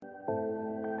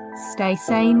Stay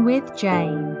Sane with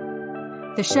Jane,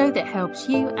 the show that helps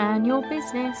you and your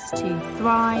business to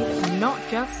thrive, not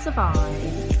just survive.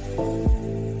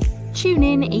 Tune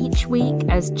in each week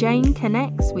as Jane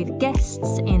connects with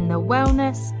guests in the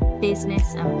wellness,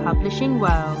 business and publishing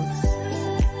worlds,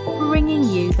 bringing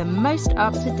you the most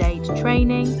up-to-date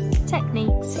training,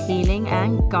 techniques, healing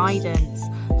and guidance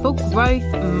for growth,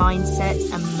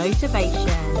 mindset and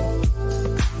motivation.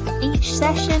 Each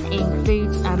session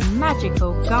includes a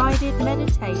magical guided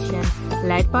meditation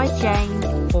led by Jane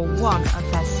or one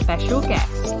of her special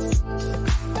guests.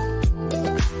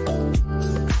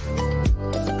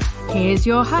 Here's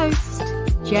your host,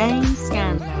 Jane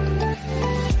Scanlon.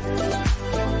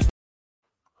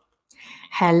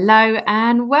 Hello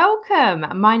and welcome.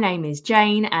 My name is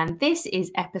Jane and this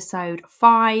is episode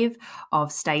 5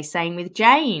 of Stay Sane with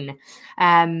Jane.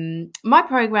 My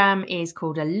program is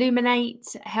called Illuminate,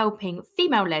 helping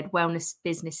female-led wellness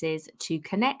businesses to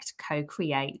connect,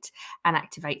 co-create and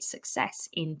activate success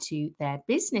into their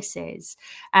businesses.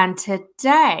 And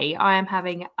today I am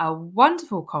having a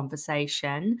wonderful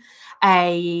conversation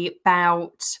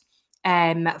about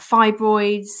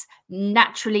fibroids,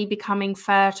 naturally becoming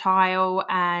fertile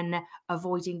and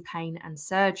avoiding pain and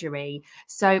surgery.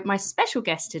 So my special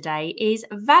guest today is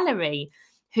Valerie,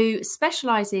 who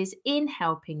specializes in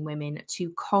helping women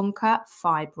to conquer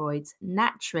fibroids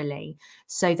naturally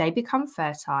so they become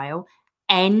fertile,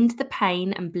 end the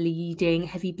pain and bleeding,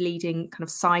 heavy bleeding kind of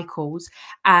cycles,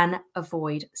 and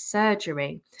avoid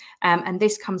surgery. And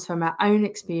this comes from our own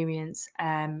experience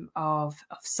of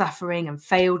suffering and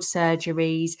failed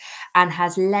surgeries, and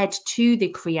has led to the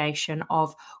creation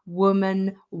of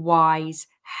Woman Wise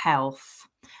Health.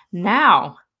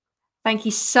 Now, thank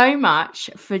you so much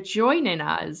for joining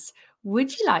us.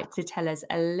 Would you like to tell us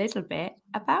a little bit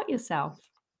about yourself?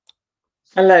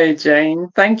 Hello, Jane.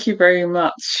 Thank you very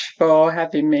much for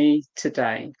having me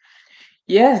today.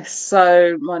 Yes,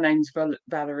 so my name's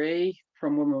Valerie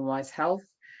from Woman Wise Health.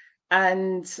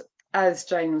 And as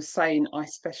Jane was saying, I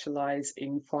specialise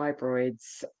in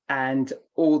fibroids and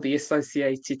all the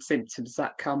associated symptoms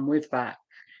that come with that.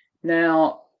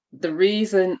 Now, the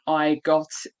reason I got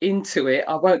into it,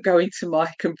 I won't go into my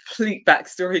complete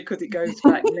backstory because it goes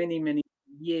back many, many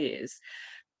years.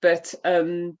 But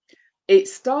it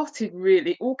started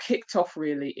really, all kicked off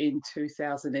really in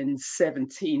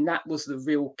 2017. That was the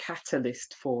real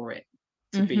catalyst for it,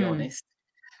 to be honest.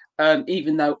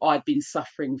 Even though I'd been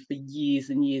suffering for years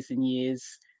and years and years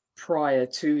prior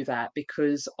to that,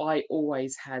 because I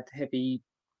always had heavy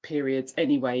periods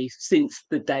anyway, since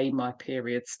the day my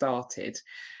period started.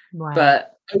 Wow.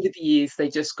 But over the years, they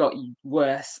just got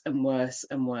worse and worse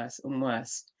and worse and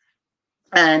worse.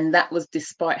 And that was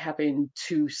despite having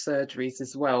 2 surgeries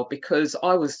as well, because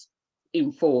I was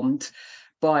informed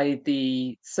by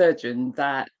the surgeon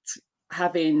that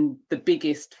having the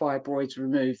biggest fibroids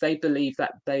removed, they believe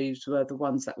that those were the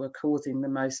ones that were causing the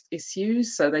most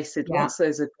issues. So they said, once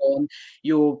those are gone,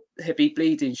 your heavy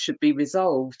bleeding should be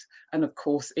resolved. And of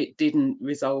course, it didn't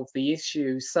resolve the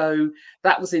issue. So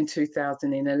that was in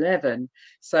 2011.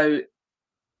 So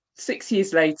 6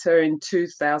 years later, in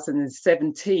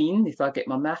 2017, if I get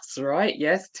my maths right,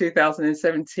 yes,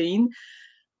 2017,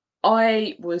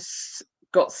 I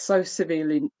got so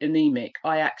severely anemic,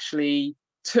 I actually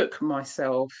took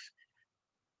myself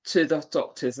to the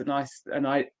doctors, and I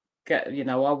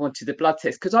I wanted a blood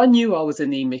test because I knew I was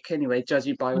anemic anyway,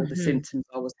 judging by all the symptoms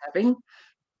I was having.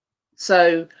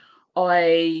 So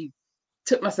I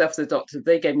took myself to the doctor.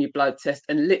 They gave me a blood test,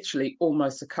 and literally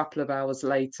almost a couple of hours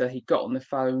later, he got on the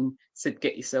phone, said,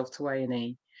 "Get yourself to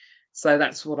A&E." So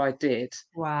that's what I did.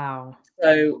 Wow.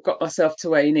 So got myself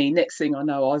to A&E. Next thing I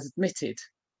know, I was admitted,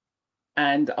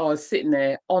 and I was sitting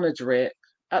there on a drip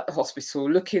at the hospital,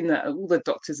 looking at all the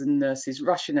doctors and nurses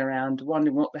rushing around,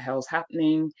 wondering what the hell's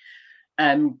happening,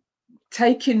 and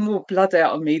taking more blood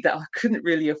out of me that I couldn't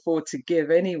really afford to give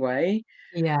anyway.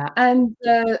 Yeah. And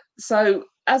so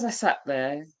as I sat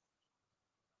there,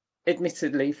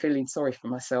 admittedly feeling sorry for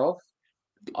myself,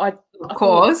 I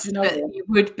course, thought, you know but what? you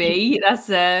would be. That's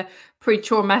a pretty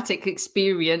traumatic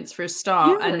experience for a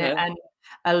start, and Yeah,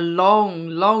 a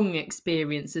long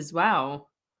experience as well.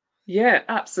 yeah,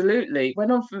 absolutely.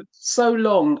 Went on for so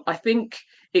long. I think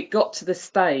it got to the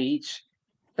stage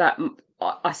that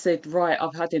I said, right,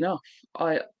 I've had enough.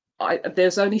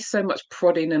 There's only so much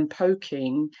prodding and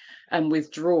poking and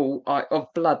withdrawal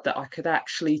of blood that I could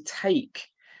actually take.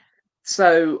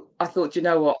 So I thought, you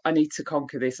know what, I need to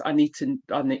conquer this. I need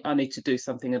to do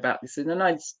something about this, and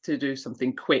I need to do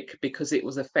something quick because it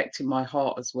was affecting my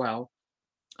heart as well.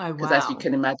 Oh, Because as you wow.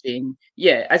 can imagine,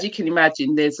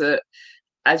 there's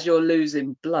as you're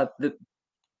losing blood,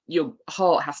 your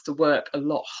heart has to work a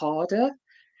lot harder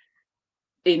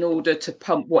in order to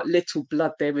pump what little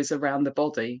blood there is around the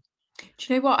body,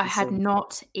 Do you know what? I you had see.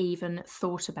 not even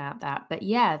thought about that. But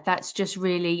yeah, that's just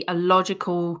really a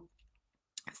logical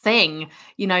thing.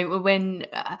 When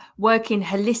working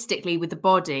holistically with the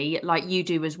body, like you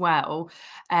do as well,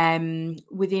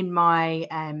 within my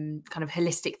kind of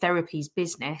holistic therapies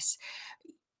business,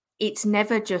 it's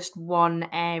never just one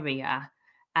area.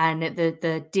 And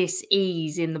the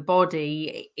dis-ease in the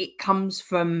body, it comes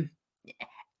from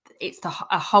it's a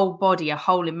whole body, a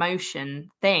whole emotion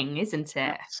thing, isn't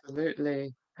it?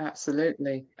 Absolutely,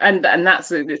 absolutely. And that's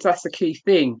the key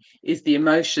thing, is the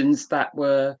emotions that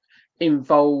were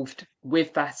involved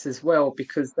with that as well,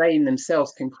 because they in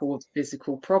themselves can cause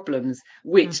physical problems,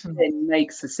 which Hmm. then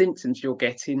makes the symptoms you're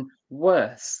getting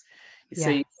worse. You Yeah.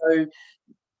 see,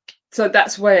 so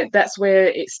that's where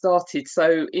it started.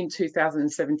 So in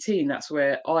 2017, that's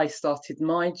where I started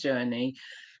my journey.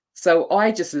 So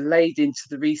I just laid into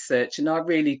the research and I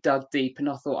really dug deep, and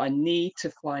I thought I need to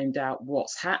find out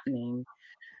what's happening.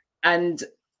 And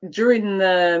during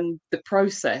the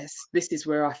process, this is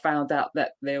where I found out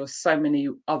that there were so many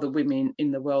other women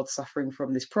in the world suffering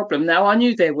from this problem. Now, I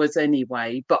knew there was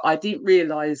anyway, but I didn't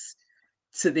realize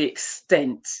to the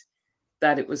extent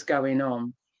that it was going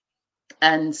on.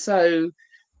 And so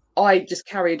I just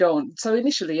carried on. So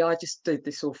initially, I just did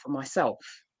this all for myself.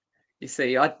 You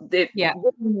see, I did Yeah.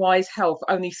 Women Wise Health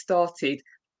only started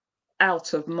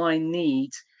out of my need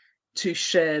to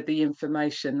share the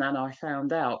information that I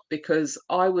found out, because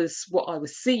what I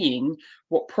was seeing,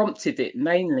 what prompted it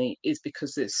mainly is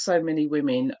because there's so many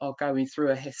women are going through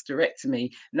a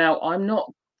hysterectomy. Now, I'm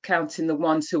not counting the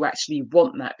ones who actually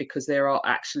want that, because there are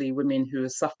actually women who are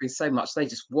suffering so much they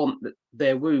just want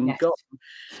their womb Yes. gone.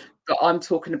 But I'm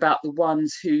talking about the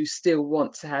ones who still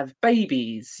want to have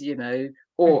babies,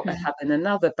 or are Hmm. having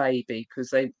another baby because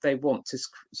they want to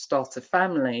start a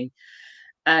family,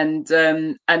 and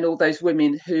all those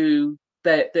women who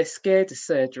they're scared of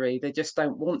surgery. They just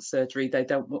don't want surgery. They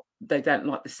don't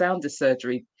like the sound of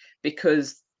surgery,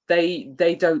 because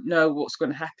they don't know what's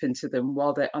going to happen to them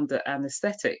while they're under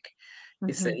anesthetic.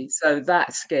 You Hmm. see, so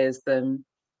that scares them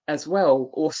as well.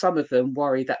 Or some of them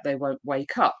worry that they won't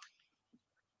wake up.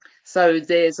 So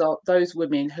there's those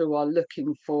women who are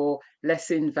looking for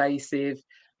less invasive,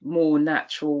 more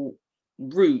natural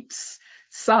routes.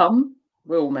 Some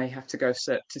may have to go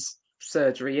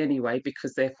surgery anyway,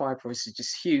 because their fibroids are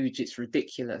just huge. It's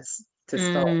ridiculous to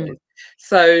start Mm. with.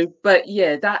 So, but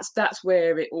yeah, that's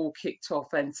where it all kicked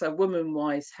off. And so Woman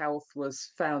Wise Health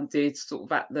was founded sort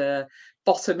of at the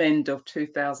bottom end of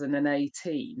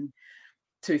 2018,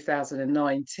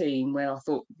 2019, where I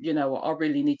thought, I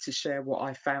really need to share what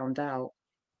I found out.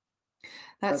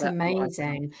 So That's that's what I've done.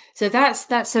 amazing. So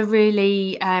that's a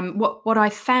really what I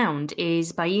found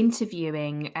is by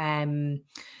interviewing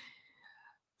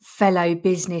fellow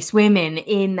business women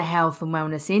in the health and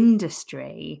wellness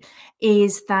industry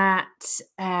is that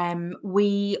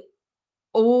we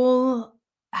all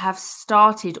have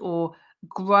started or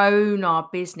grown our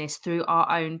business through our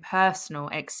own personal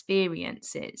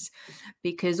experiences,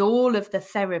 because all of the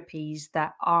therapies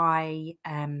that I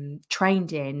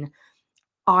trained in,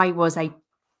 I was a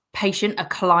patient, a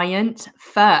client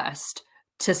first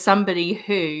to somebody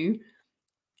who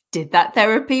did that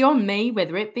therapy on me,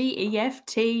 whether it be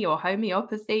EFT or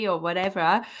homeopathy or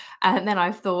whatever. And then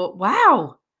I thought,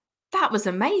 wow, that was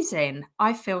amazing.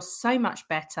 I feel so much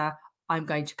better. I'm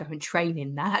going to go and train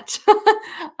in that.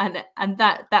 and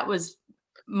that was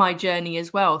my journey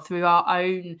as well. Through our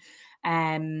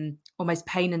own almost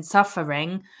pain and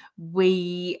suffering,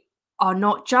 we are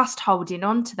not just holding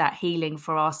on to that healing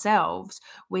for ourselves.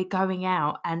 We're going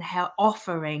out and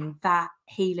offering that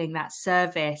healing, that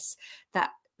service, that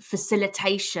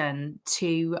facilitation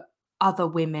to other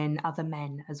women, other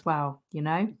men as well. It's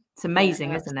Yeah,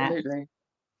 amazing, isn't it? absolutely.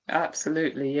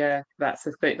 Absolutely. Yeah, that's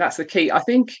the thing. That's the key. I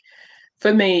think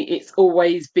for me, it's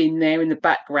always been there in the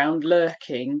background,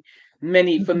 lurking for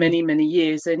Mhm. many, many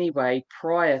years anyway,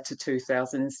 prior to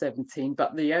 2017.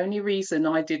 But the only reason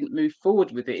I didn't move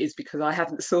forward with it is because I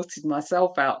hadn't sorted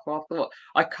myself out. So I thought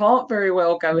I can't very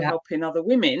well go Yeah. helping other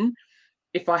women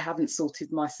if I haven't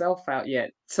sorted myself out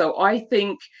yet. So I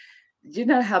think, you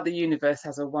know how the universe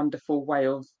has a wonderful way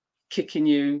of kicking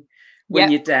you when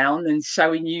Yep. you're down and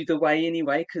showing you the way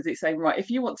anyway, because it's saying, right, if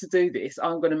you want to do this,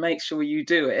 I'm going to make sure you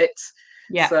do it.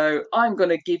 Yeah. So I'm going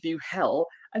to give you hell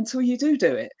until you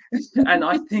do it. And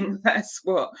I think that's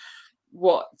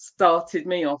what started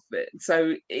me off it.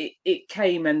 So it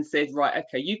came and said, right,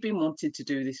 okay, you've been wanting to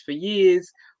do this for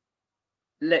years,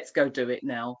 let's go do it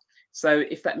now. So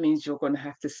if that means you're going to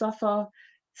have to suffer,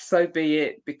 so be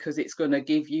it, because it's going to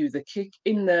give you the kick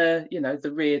in the,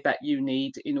 the rear that you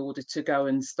need in order to go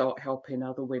and start helping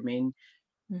other women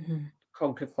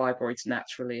conquer fibroids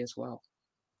naturally as well.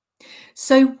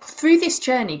 So through this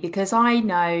journey, because I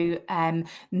know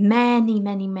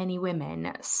many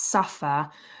women suffer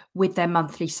with their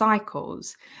monthly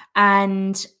cycles,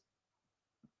 and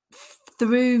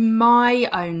through my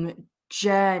own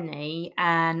journey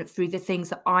and through the things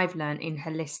that I've learned in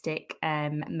holistic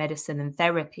medicine and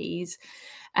therapies,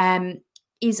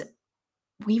 is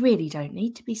we really don't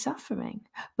need to be suffering,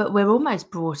 but we're almost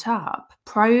brought up,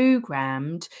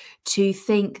 programmed to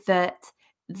think that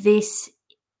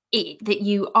that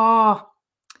you are,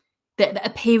 that a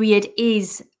period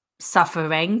is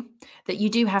suffering, that you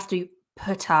do have to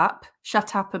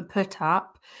shut up and put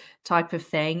up type of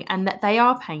thing, and that they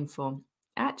are painful.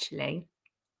 Actually,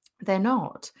 they're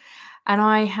not. And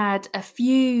I had a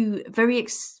few very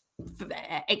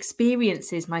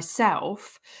experiences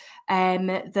myself,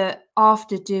 that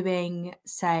after doing,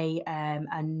 say, a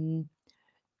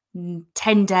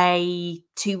 10-day,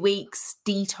 2 weeks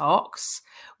detox,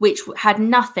 which had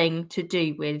nothing to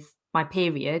do with my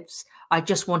periods. I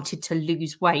just wanted to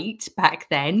lose weight back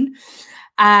then.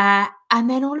 And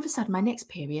then all of a sudden, my next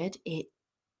period, it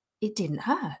didn't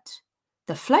hurt.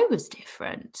 The flow was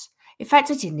different. In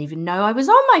fact, I didn't even know I was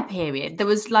on my period. There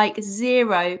was like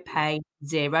zero pain,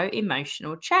 zero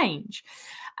emotional change.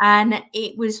 And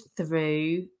it was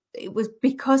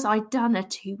because I'd done a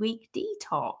 2-week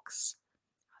detox.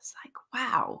 I was like,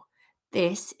 wow,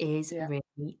 this is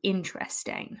really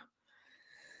interesting.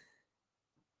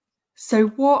 So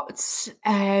what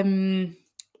are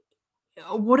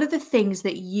the things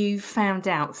that you found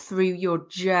out through your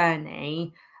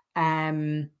journey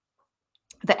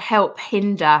that help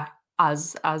hinder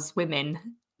us as women?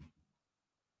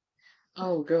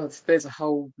 Oh God, there's a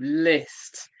whole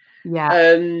list.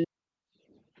 Yeah.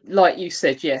 Like you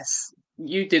said, yes,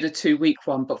 you did a 2-week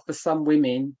one, but for some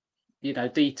women,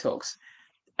 detox.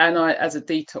 And I, as a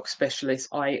detox specialist,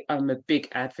 I am a big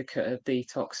advocate of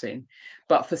detoxing.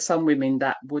 But for some women,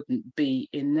 that wouldn't be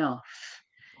enough.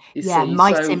 You Yeah, see,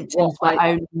 my so what symptoms were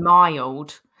only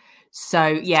mild. So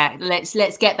yeah, let's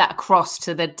get that across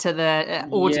to the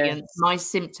audience. yes, My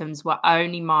symptoms were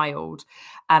only mild,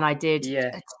 and I did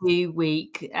yeah, a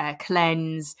 2-week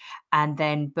cleanse, and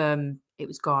then boom, it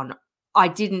was gone. I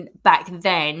didn't back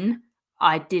then.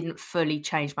 I didn't fully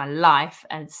change my life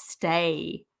and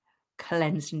stay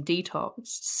cleansed and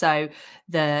detoxed. So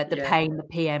the yeah, pain, the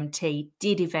PMT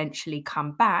did eventually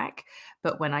come back,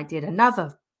 but when I did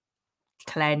another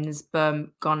cleanse,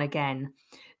 boom, gone again.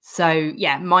 So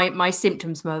yeah, my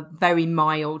symptoms were very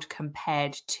mild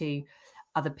compared to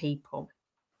other people.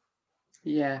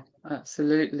 yeah,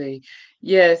 absolutely.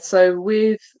 Yeah, so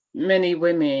with many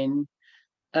women,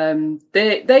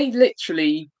 they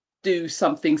literally do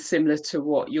something similar to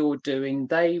what you're doing.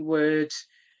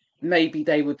 Maybe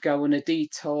they would go on a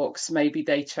detox, maybe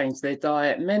they change their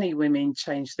diet. Many women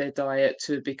change their diet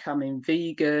to becoming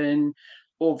vegan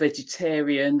or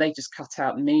vegetarian. They just cut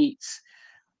out meat.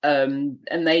 And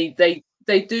they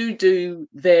do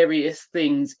various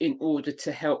things in order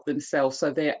to help themselves. So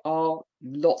there are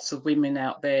lots of women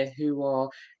out there who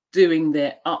are doing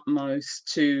their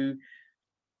utmost to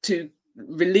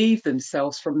relieve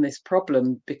themselves from this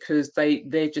problem, because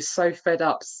they're just so fed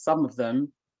up, some of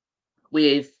them,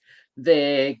 with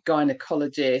their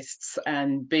gynecologists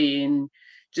and being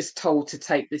just told to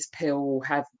take this pill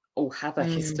or have a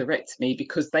Mm, hysterectomy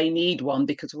because they need one,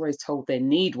 because we're always told they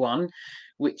need one,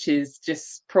 which is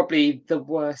just probably the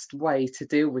worst way to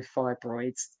deal with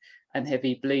fibroids and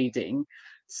heavy bleeding.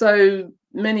 So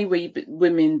many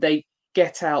women, they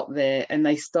get out there and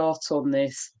they start on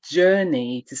this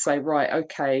journey to say, right,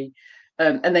 okay,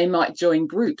 and they might join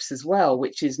groups as well,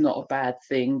 which is not a bad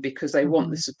thing, because they want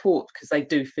the mhm, support, because they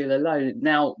do feel alone.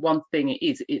 Now, one thing it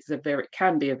is, it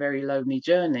can be a very lonely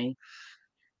journey.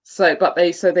 So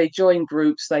they join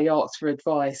groups, they ask for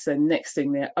advice, and next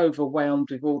thing they're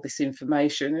overwhelmed with all this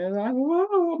information. And they're like, "Whoa,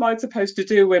 what am I supposed to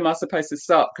do? Where am I supposed to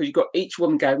start?" Because you've got each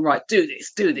woman going, right, do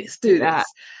this, do this, do do that.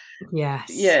 this.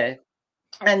 Yes. Yeah.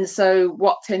 And so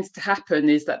what tends to happen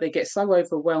is that they get so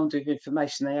overwhelmed with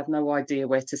information, they have no idea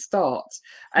where to start.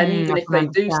 And I even if can they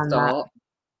do understand that. start,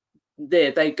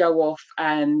 they go off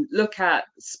and look at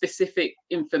specific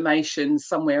information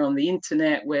somewhere on the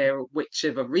internet, where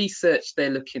whichever research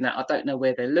they're looking at, I don't know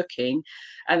where they're looking,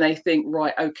 and they think,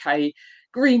 right, okay,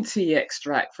 green tea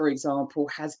extract, for example,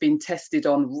 has been tested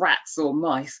on rats or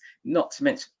mice. Not to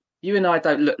mention, you and I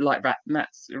don't look like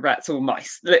rats or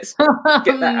mice. Let's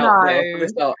get that out there for the No.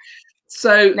 start.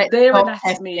 So Let's their stop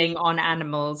testing anatomy, on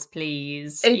animals,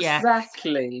 please. Yes.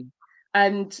 exactly.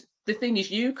 And the thing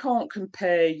is, you can't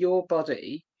compare your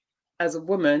body as a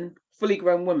woman, fully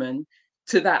grown woman,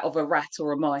 to that of a rat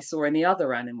or a mice or any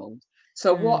other animal.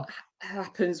 So Mm. what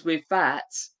happens with that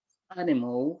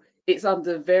animal? It's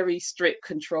under very strict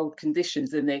controlled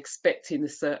conditions and they're expecting a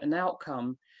certain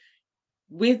outcome.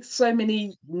 With so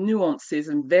many nuances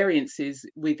and variances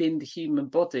within the human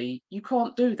body, you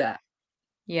can't do that.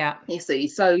 Yeah. You see,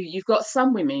 so you've got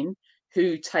some women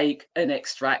who take an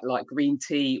extract like green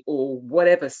tea or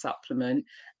whatever supplement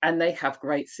and they have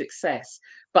great success.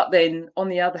 But then on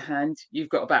the other hand, you've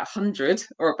got about 100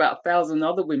 or about 1,000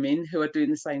 other women who are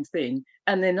doing the same thing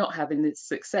and they're not having the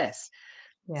success.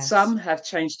 Yes. Some have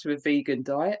changed to a vegan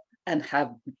diet and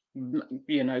have,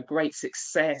 great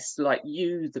success. Like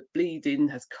you, the bleeding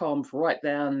has calmed right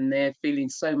down and they're feeling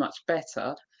so much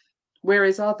better.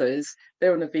 Whereas others,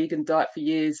 they're on a vegan diet for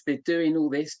years, they're doing all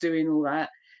this, doing all that,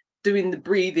 doing the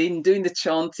breathing, doing the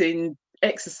chanting,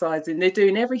 exercising, they're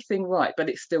doing everything right, but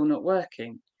it's still not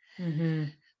working. Mm-hmm.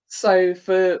 So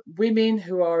for women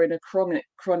who are in a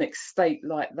chronic state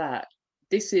like that,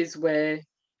 this is where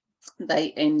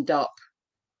they end up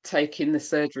taking the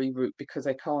surgery route because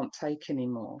they can't take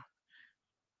anymore.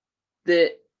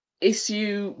 The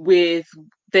issue with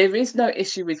There is no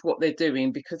issue with what they're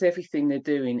doing because everything they're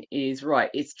doing is right.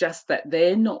 It's just that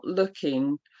they're not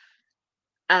looking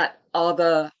at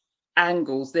other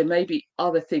angles. There may be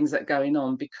other things that are going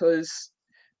on because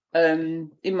in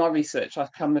my research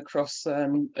I've come across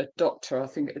a doctor, I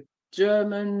think a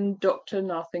German doctor,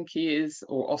 and I think he is,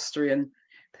 or Austrian,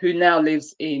 who now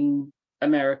lives in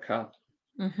America.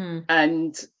 Mm-hmm.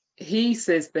 And he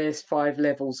says there's 5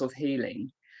 levels of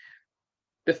healing.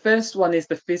 The first one is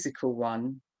the physical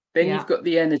one. Then you've Yeah. got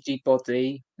the energy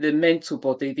body, the mental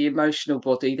body, the emotional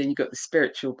body, then you've got the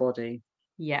spiritual body.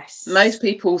 Most Yes.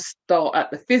 people start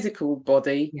at the physical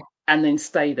body Yeah. and then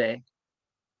stay there.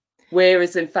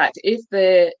 Whereas, in fact, if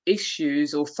their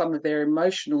issues or some of their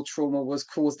emotional trauma was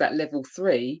caused at level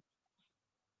 3,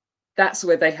 that's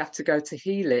where they have to go to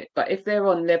heal it. But if they're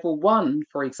on level 1,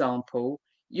 for example,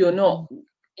 you're Mm-hmm. not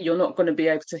you're not going to be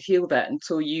able to heal that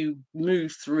until you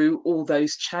move through all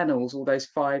those channels, all those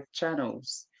 5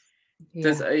 channels.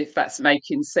 Does Yeah. If that's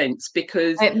making sense?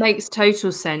 Because It makes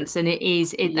total sense, and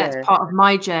that's yeah, part of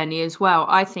my journey as well.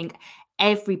 I think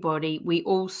we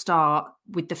all start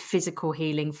with the physical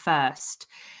healing first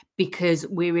because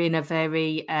we're in a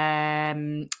very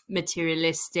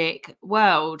materialistic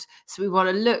world. So we want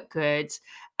to look good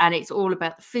and it's all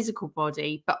about the physical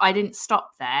body. But I didn't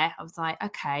stop there. I was like,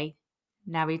 okay,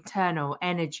 now internal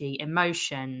energy,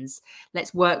 emotions,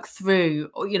 let's work through,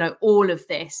 all of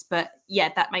this. But yeah,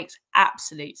 that makes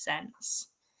absolute sense.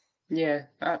 yeah,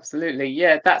 absolutely.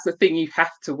 Yeah, that's the thing. You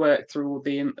have to work through all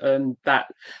the that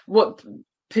what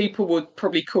people would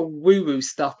probably call woo-woo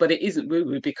stuff, but it isn't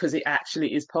woo-woo because it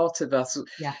actually is part of us.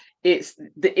 Yeah. It's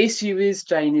the issue is,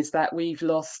 Jane, is that we've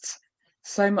lost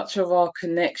so much of our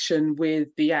connection with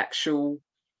the actual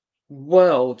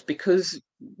world because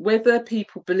whether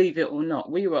people believe it or not,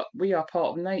 we are part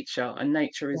of nature and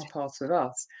nature is Yeah. part of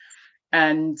us.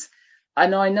 And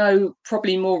I know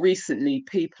probably more recently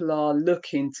people are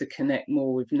looking to connect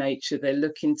more with nature. They're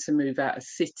looking to move out of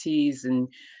cities and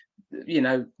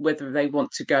whether they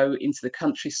want to go into the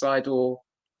countryside or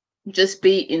just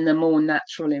be in the more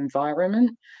natural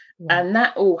environment. Yeah. And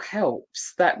that all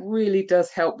helps. That really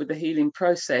does help with the healing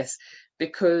process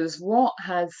because what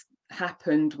has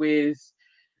happened with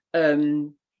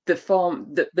um,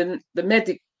 the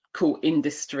medical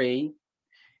industry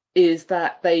is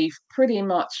that they've pretty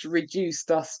much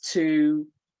reduced us to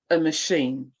a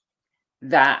machine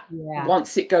that Yeah.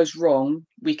 once it goes wrong,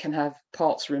 we can have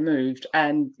parts removed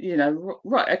and,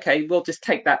 right, okay, we'll just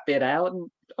take that bit out and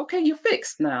okay, you're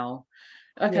fixed now.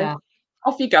 Okay, Yeah.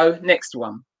 off you go, next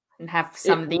one. And have It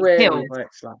some of these rarely pills.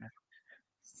 works like that.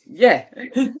 Yeah,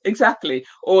 exactly.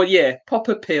 Or yeah, pop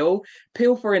a pill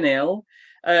for an ill,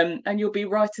 and you'll be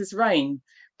right as rain.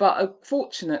 But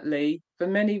unfortunately, for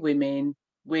many women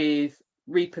with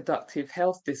reproductive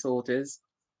health disorders,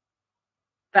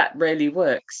 that rarely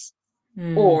works.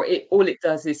 Mm. Or all it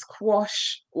does is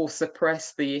quash or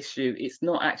suppress the issue. It's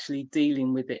not actually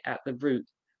dealing with it at the root.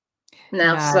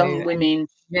 Now, No, some and women,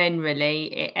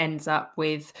 generally it ends up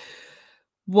with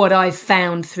what I've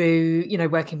found through,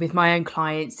 working with my own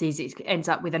clients is it ends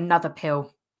up with another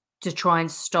pill to try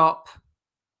and stop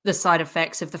the side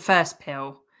effects of the first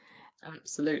pill.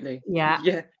 absolutely, Yeah.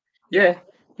 yeah, Yeah. yeah,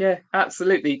 yeah,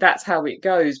 absolutely. That's how it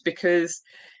goes because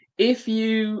if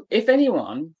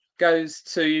anyone goes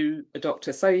to a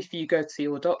doctor, say if you go to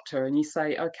your doctor and you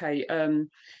say, okay,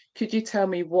 could you tell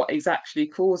me what is actually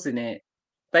causing it?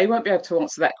 They won't be able to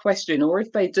answer that question. Or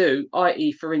if they do,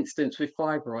 i.e., for instance, with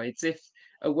fibroids, if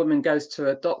a woman goes to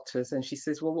a doctor's and she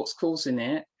says, well, what's causing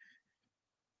it?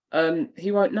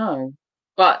 He won't know.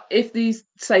 But if these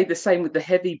say the same with the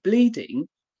heavy bleeding,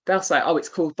 they'll say, oh, it's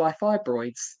caused by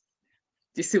fibroids.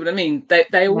 Do you see what I mean?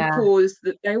 They all Yeah. cause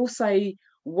that. They all say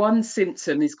one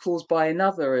symptom is caused by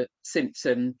another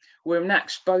symptom, where in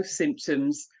actual both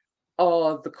symptoms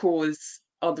are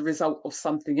the result of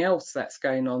something else that's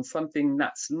going on, something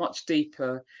that's much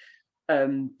deeper,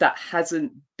 that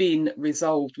hasn't been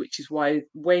resolved. Which is why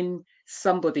when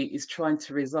somebody is trying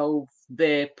to resolve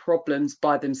their problems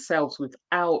by themselves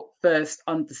without first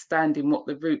understanding what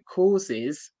the root cause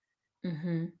is,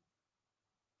 Hmm.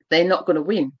 they're not going to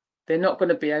win. They're not going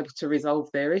to be able to resolve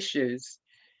their issues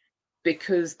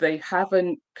because they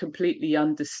haven't completely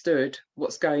understood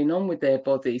what's going on with their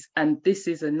bodies. And this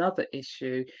is another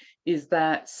issue, is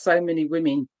that so many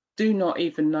women do not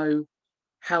even know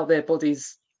how their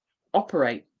bodies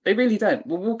operate. They really don't.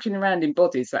 We're walking around in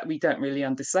bodies that we don't really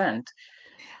understand.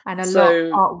 And a lot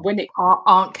So when it,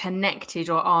 aren't connected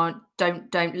or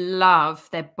don't love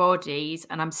their bodies,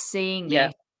 and I'm seeing yeah,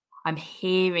 this, I'm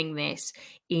hearing this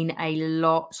in a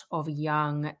lot of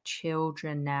young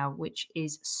children now, which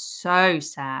is so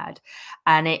sad.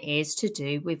 And it is to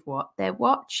do with what they're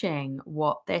watching,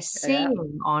 what they're yeah,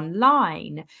 seeing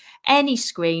online, any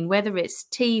screen, whether it's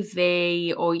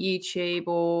TV or YouTube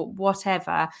or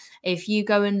whatever. If you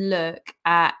go and look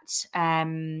at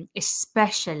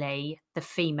especially the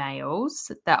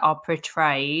females that are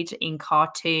portrayed in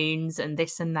cartoons and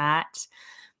this and that,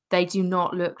 they do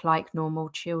not look like normal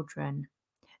children.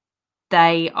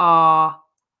 They are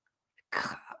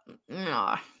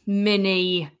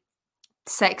mini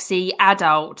sexy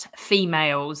adult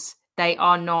females. They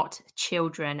are not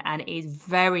children, and it is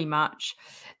very much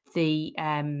the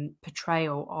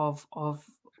portrayal of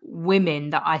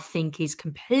women that I think is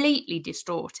completely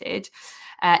distorted.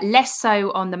 Less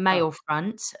so on the oh, male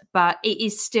front, but it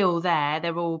is still there.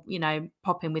 They're all,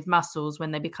 popping with muscles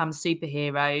when they become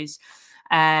superheroes.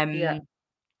 yeah,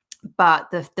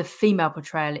 But the female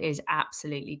portrayal is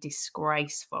absolutely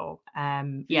disgraceful.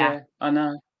 Yeah. yeah, I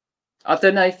know. I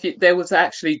don't know if there was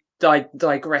actually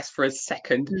digress for a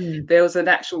second. Mm. There was an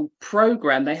actual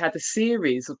program. They had a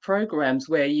series of programs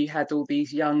where you had all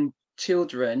these young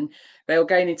children. They were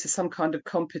going into some kind of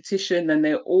competition, and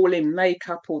they're all in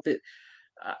makeup. Or that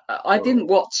I didn't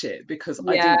watch it because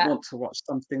I didn't Yeah. want to watch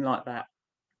something like that.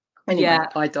 Anyway, Yeah.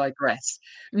 I digress.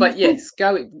 But yes,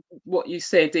 go what you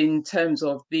said in terms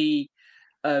of the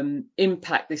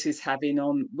impact this is having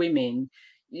on women.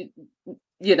 You,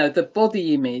 the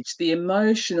body image, the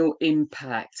emotional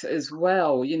impact as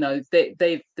well.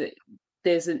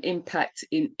 There's an impact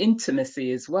in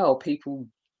intimacy as well. People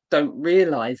don't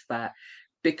realize that,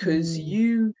 because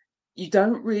Mm. you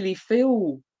don't really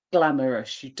feel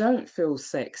glamorous, you don't feel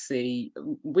sexy.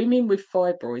 Women with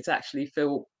fibroids actually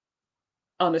feel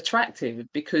unattractive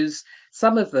because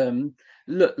some of them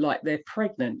look like they're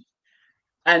pregnant,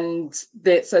 and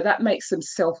so that makes them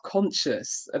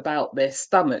self-conscious about their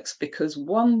stomachs, because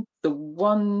the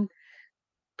one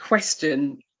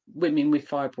question women with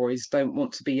fibroids don't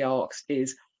want to be asked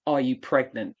is, are you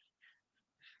pregnant?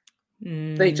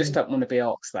 They just Mm. don't want to be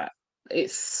asked that.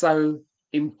 It's so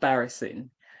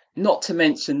embarrassing. Not to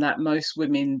mention that most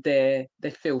women, they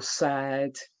feel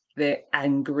sad, they're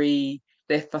angry,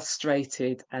 they're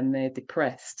frustrated, and they're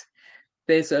depressed.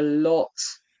 There's a lot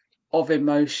of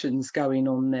emotions going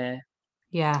on there.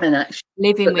 Yeah. And actually,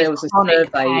 Living but with there was a chronic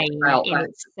survey pain about in that.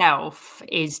 itself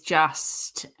is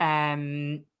just,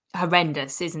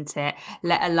 horrendous, isn't it?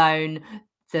 Let alone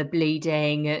the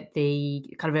bleeding,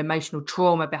 the kind of emotional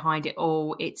trauma behind it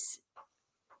all. It's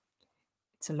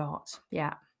a lot.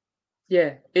 Yeah.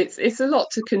 Yeah, it's a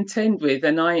lot to contend with,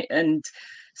 and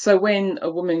so when a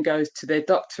woman goes to their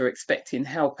doctor expecting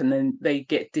help and then they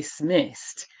get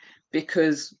dismissed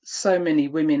because so many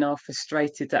women are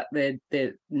frustrated that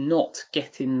they're not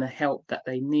getting the help that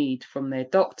they need from their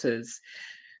doctors.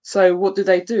 So what do?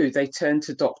 They turn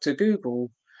to Dr.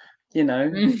 Google, you know,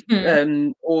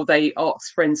 Mhm. or they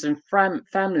ask friends and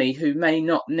family who may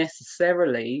not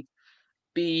necessarily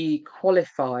be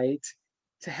qualified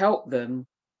to help them.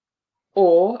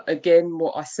 Or again,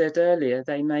 what I said earlier,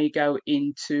 they may go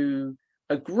into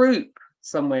a group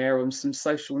somewhere on some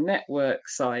social network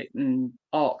site and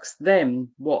ask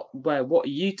them, what are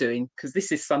you doing? Because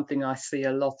this is something I see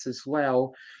a lot as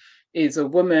well. Is a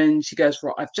woman, she goes,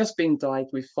 right, I've just been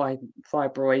diagnosed with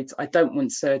fibroids. I don't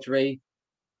want surgery.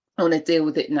 I want to deal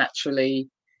with it naturally.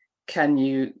 Can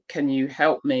you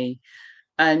help me?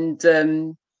 And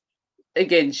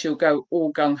again, she'll go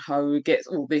all gung ho, gets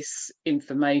all this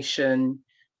information,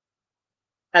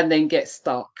 and then get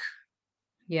stuck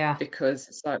Yeah. because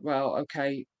it's like, well,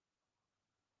 okay,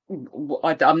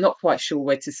 I'm not quite sure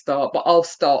where to start, but I'll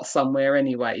start somewhere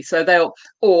anyway. So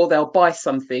they'll buy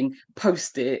something,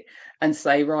 post it, and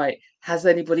say, right, has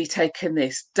anybody taken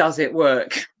this? Does it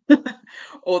work?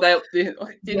 Or they'll, Yeah.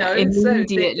 so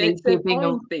Immediately they're giving a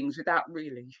buying things without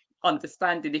really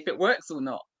understanding if it works or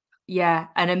not. yeah,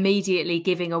 and immediately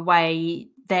giving away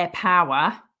their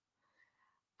power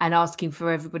and asking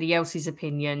for everybody else's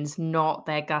opinions, not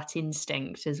their gut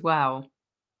instinct as well.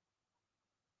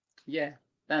 Yeah,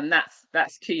 and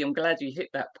that's key. I'm glad you hit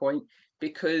that point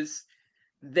because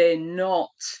they're not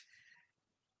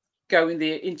going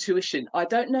their intuition. I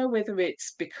don't know whether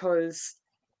it's because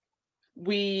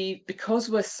we're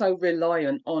so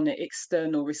reliant on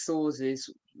external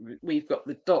resources. We've got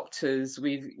the doctors,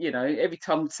 every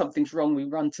time something's wrong we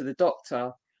run to the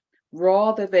doctor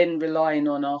rather than relying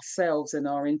on ourselves and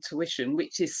our intuition,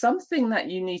 which is something that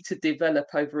you need to develop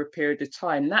over a period of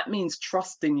time. That means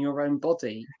trusting your own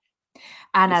body,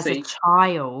 And you as a see.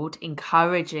 child,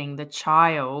 encouraging the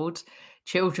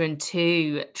children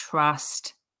to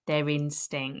trust their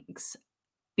instincts.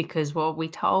 Because what are we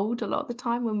told a lot of the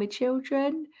time when we're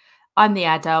children? I'm the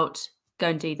adult, go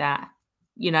and do that.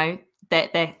 You know,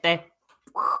 they're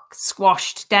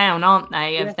squashed down, aren't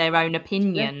they, Yeah, of their own yeah.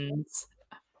 opinions.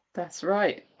 That's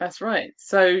right. That's right.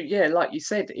 So, yeah, like you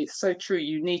said, it's so true.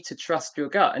 You need to trust your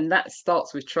gut, and that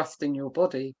starts with trusting your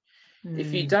body.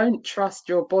 If you Mm, don't trust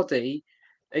your body,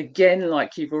 again,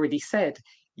 like you've already said,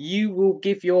 you will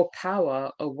give your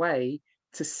power away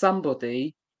to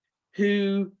somebody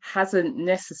who hasn't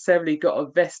necessarily got a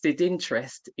vested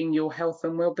interest in your health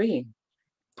and well-being.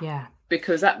 yeah.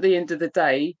 Because at the end of the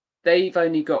day, they've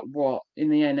only got what in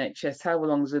the NHS? How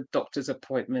long is a doctor's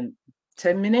appointment?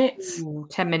 10 minutes? Ooh,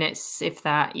 10 minutes, if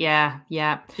that. Yeah,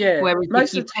 yeah. Yeah. Whereas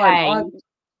Most of the time,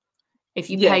 if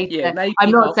you yeah, pay yeah, to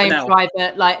I'm maybe not half an saying hour.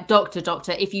 private, like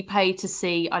doctor, if you pay to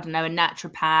see, I don't know, a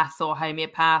naturopath or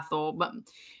homeopath or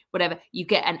whatever, you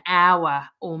get an hour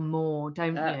or more,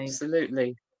 don't you,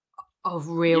 Absolutely. of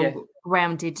Yeah. real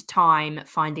grounded time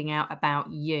finding out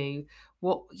about you.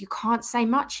 What you can't say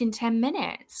much in 10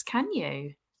 minutes, can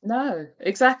you? No,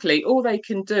 exactly. All they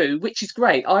can do, which is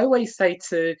great. I always say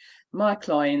to my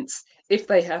clients, if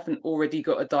they haven't already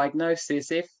got a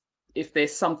diagnosis, if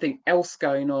there's something else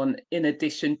going on in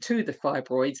addition to the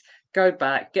fibroids, go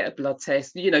back, get a blood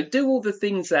test, do all the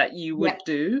things that you would Yeah.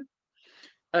 do,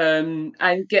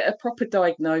 and get a proper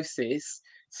diagnosis.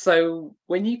 So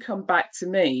when you come back to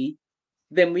me,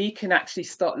 then we can actually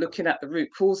start looking at the root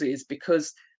causes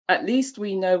because at least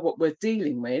we know what we're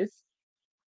dealing with,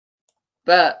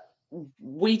 but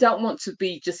we don't want to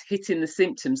be just hitting the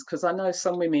symptoms because I know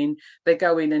some women, they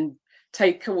go in and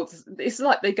take all, it's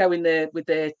like they go in there with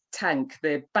their tank,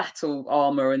 their battle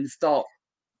armor, and start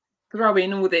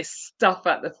throwing all this stuff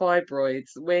at the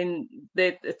fibroids when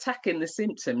they're attacking the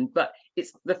symptom, but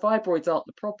it's the fibroids aren't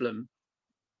the problem,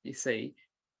 you see.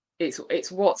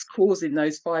 It's what's causing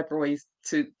those fibroids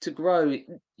to grow.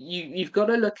 You've got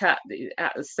to look at the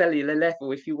cellular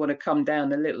level if you want to come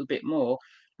down a little bit more.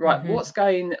 Right, Mhm. what's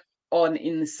going on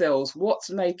in the cells?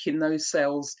 What's making those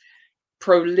cells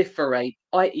proliferate,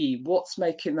 i.e., what's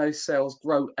making those cells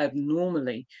grow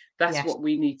abnormally? That's Yes. what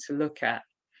we need to look at.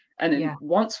 And then Yeah.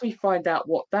 once we find out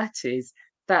what that is,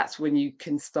 that's when you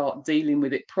can start dealing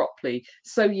with it properly.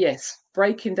 So yes,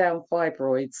 breaking down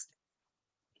fibroids,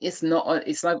 it's not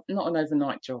an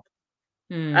overnight job.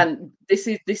 Mm. And this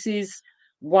is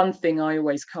one thing I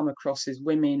always come across is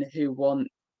women who want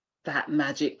that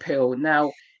magic pill.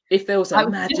 Now, if there was a I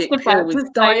was just magic pill about with to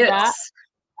say that. diets,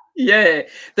 yeah,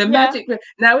 the Yeah. magic pill.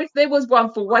 Now, if there was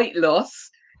one for weight loss,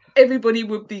 everybody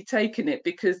would be taking it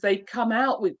because they come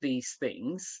out with these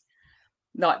things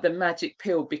like the magic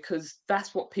pill because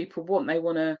that's what people want. They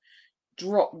want to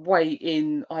drop weight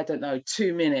in, I don't know,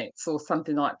 2 minutes or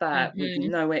something like that with Mhm.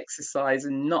 no exercise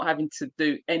and not having to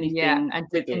do Yeah, anything and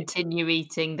to with it. continue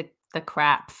eating the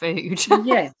crap food.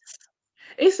 Yes,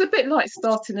 it's a bit like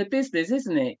starting a business,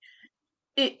 isn't it?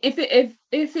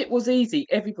 If it was easy,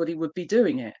 everybody would be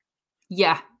doing it.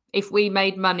 Yeah, if we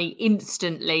made money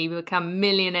instantly, we become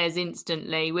millionaires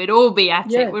instantly, we'd all be at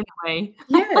it, Yeah, wouldn't we?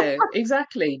 yeah,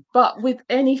 exactly. But with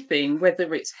anything,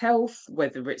 whether it's health,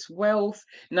 whether it's wealth,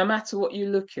 no matter what you're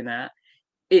looking at,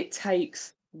 it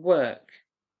takes work.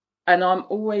 And I'm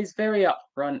always very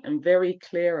upfront and very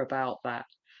clear about that.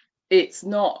 It's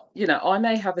not, I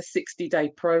may have a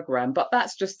 60-day program, but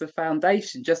that's just the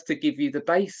foundation, just to give you the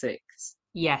basics,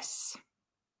 Yes.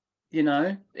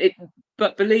 it.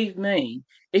 But believe me,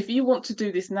 if you want to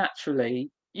do this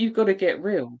naturally, you've got to get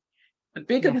real. The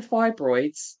bigger Yeah. the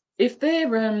fibroids, if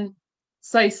they're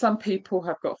say some people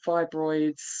have got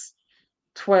fibroids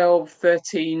 12,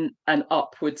 13 and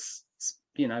upwards,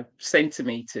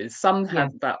 centimeters. Some Yeah.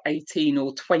 have about 18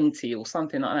 or 20 or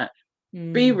something like that.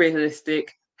 Be Mm.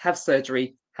 realistic, have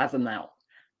surgery, have them out.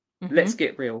 Let's Mhm.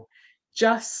 get real.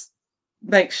 Just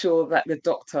make sure that the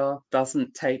doctor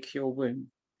doesn't take your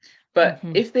womb. But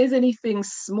Mhm. if there's anything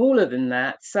smaller than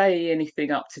that, say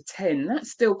anything up to 10,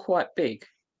 that's still quite big.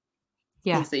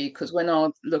 You Yeah. see, because when I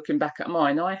was looking back at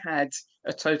mine, I had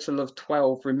a total of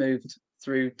 12 removed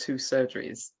through 2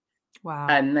 surgeries, Wow.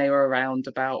 and they were around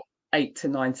about 8 to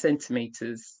 9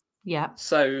 centimeters. Yeah.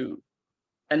 So,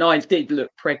 and I did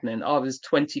look pregnant. I was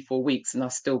 24 weeks and I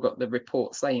still got the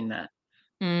report saying that.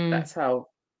 Mm. That's how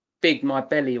big my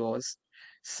belly was.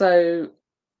 So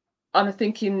I'm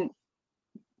thinking,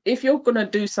 if you're going to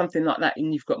do something like that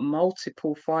and you've got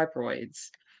multiple fibroids,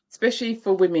 especially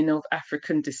for women of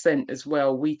African descent as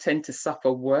well, we tend to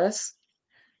suffer worse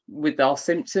with our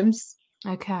symptoms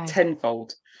Okay.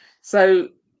 tenfold. So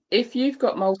if you've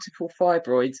got multiple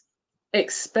fibroids,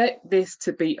 expect this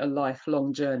to be a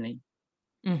lifelong journey.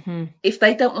 Mhm. If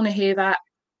they don't want to hear that,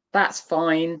 that's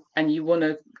fine. And you want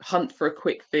to hunt for a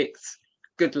quick fix,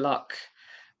 good luck.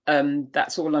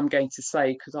 That's all I'm going to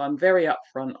say, because I'm very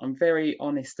upfront. I'm very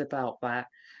honest about that.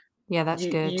 Yeah, that's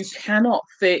good. You cannot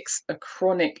fix a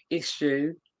chronic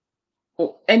issue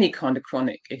or any kind of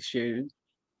chronic issue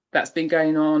that's been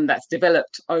going on, that's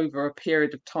developed over a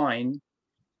period of time,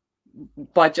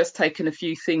 by just taking a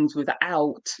few things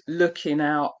without looking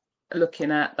at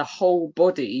the whole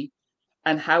body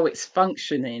and how it's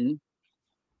functioning.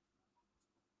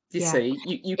 You Yeah. see,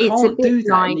 you It's a can't bit do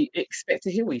that and like you expect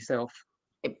to heal yourself.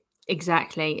 e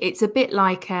exactly. It's a bit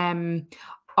like,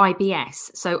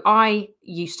 IBS. So I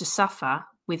used to suffer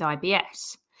with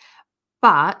IBS,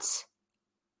 but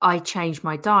I changed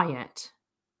my diet.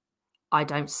 I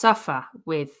don't suffer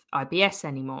with IBS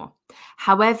anymore.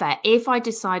 However, if I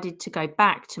decided to go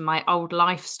back to my old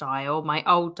lifestyle, my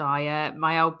old diet,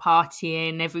 my old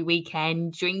partying every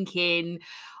weekend, drinking,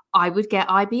 I would get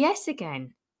IBS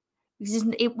again. Because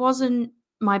it wasn't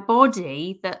my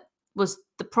body that was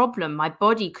the problem. My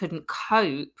body couldn't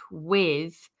cope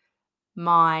with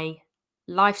my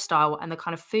lifestyle and the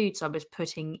kind of foods I was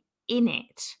putting in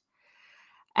it.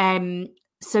 Um,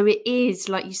 so it is,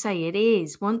 like you say, it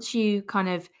is once you kind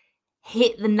of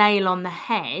hit the nail on the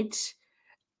head,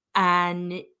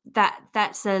 and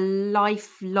that's a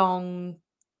lifelong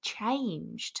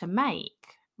change to make,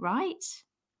 right?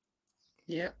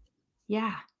 Yeah,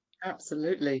 Yeah.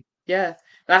 absolutely. Yeah,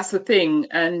 that's the thing.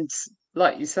 And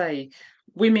like you say,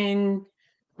 women,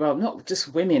 well, not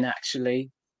just women actually,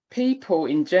 people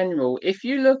in general, if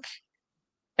you look,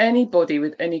 anybody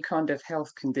with any kind of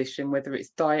health condition, whether it's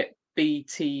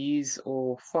diabetes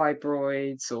or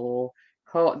fibroids or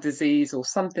heart disease or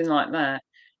something like that,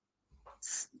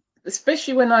 s-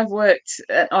 especially when I've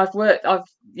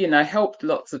helped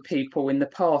lots of people in the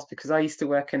past, because I used to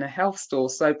work in a health store.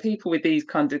 So people with these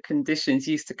kind of conditions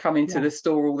used to come into Yeah. the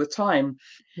store all the time,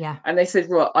 Yeah. and they said,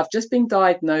 right, I've just been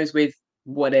diagnosed with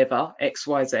whatever,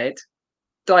 XYZ.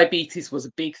 Diabetes was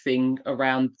a big thing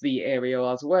around the area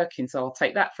I was working, so I'll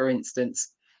take that for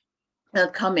instance.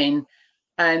 They'll come in,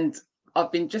 and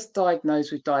I've been just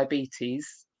diagnosed with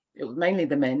diabetes. It was mainly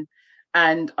the men,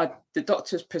 and the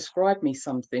doctors prescribed me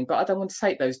something, but I don't want to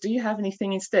take those. Do you have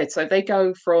anything instead? So they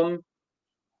go from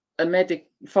a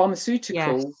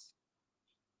pharmaceutical Yes.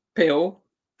 pill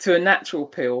to a natural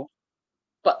pill,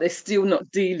 but they're still not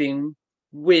dealing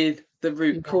with the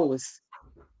root Yeah. cause.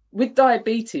 With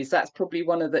diabetes, that's probably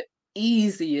one of the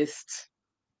easiest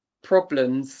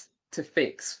problems to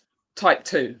fix. Type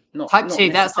 2, Type not 2,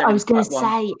 that's what I necessarily was gonna type 1.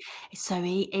 say. It's so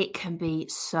it can be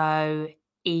so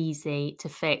easy to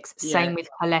fix. Yeah, Same with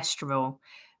cholesterol,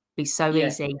 be so yeah.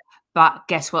 easy. But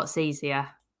guess what's easier?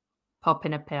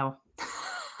 Popping a pill.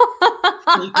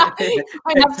 Yeah, You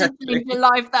don't have to change your exactly.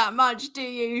 life that much, do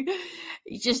you?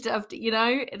 You just have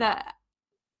to, that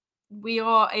we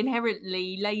are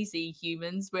inherently lazy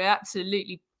humans. We're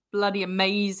absolutely bloody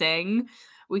amazing.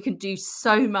 We can do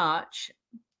so much,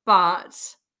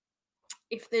 but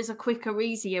if there's a quicker,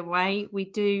 easier way, we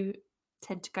do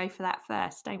tend to go for that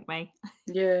first, don't we?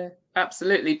 Yeah,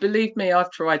 absolutely. Believe me,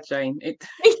 I've tried, Jane. It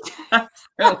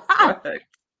doesn't work.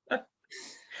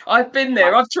 I've been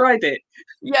there. I've tried it.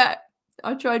 Yeah,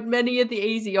 I tried many of the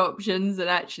easy options, and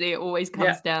actually, it always Yeah,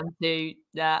 comes down to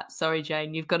that. Sorry,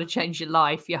 Jane, you've got to change your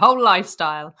life, your whole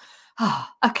lifestyle.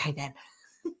 Ah, okay then.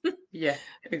 yeah,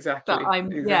 But exactly,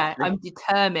 I'm exactly.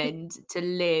 determined to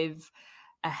live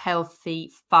a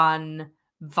healthy, fun,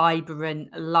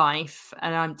 vibrant life,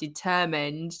 and I'm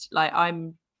determined.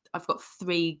 I've got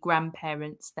 3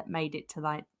 grandparents that made it to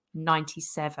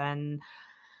 97,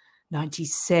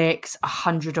 96,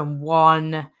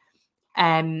 101.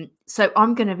 So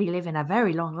I'm going to be living a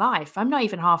very long life. I'm not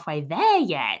even halfway there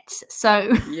yet.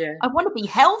 So Yeah, I want to be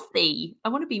healthy. I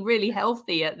want to be really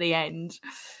healthy at the end.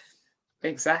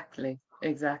 exactly.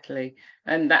 Exactly.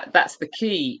 And that's the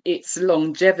key. It's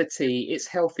longevity, it's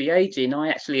healthy aging. I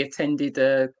actually attended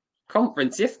a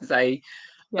conference yesterday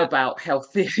Yeah. about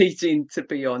healthy aging, to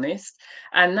be honest.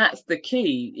 And that's the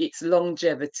key. It's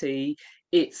longevity,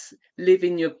 it's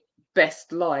living your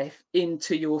best life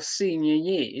into your senior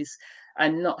years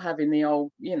and not having the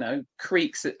old,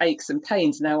 creaks, aches and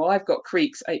pains. Now, I've got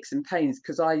creaks, aches and pains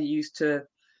because I used to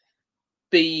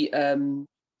be,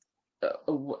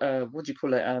 what do you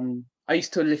call it? I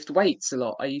used to lift weights a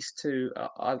lot. I used to,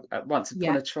 once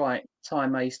upon Yeah. a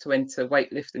time, I used to enter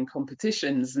weightlifting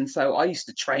competitions. And so I used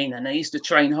to train and I used to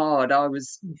train hard.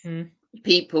 Mm-hmm.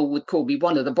 People would call me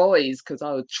one of the boys because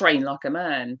I would train like a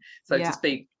man, so to Yeah.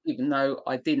 speak, even though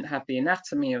I didn't have the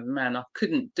anatomy of a man. I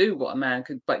couldn't do what a man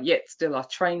could, but yet still I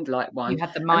trained like You one.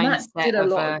 had the And that mindset did a of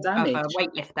lot of a damage.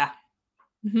 weightlifter.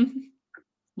 Mhm.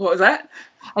 What was that?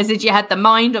 I said you had the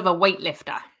mind of a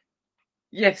weightlifter.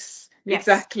 Yes, Yes.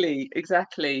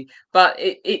 exactly. But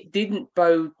it didn't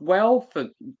bode well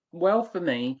for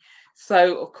me.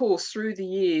 So of course, through the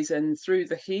years and through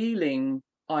the healing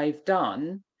I've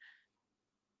done,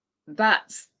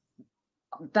 that's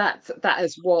that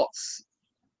is what's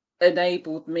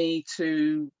enabled me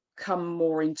to come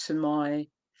more into my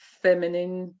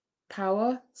feminine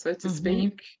power, so to Mm-hmm.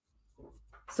 speak.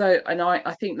 So, and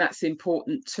I think that's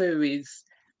important too, is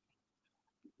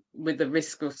with the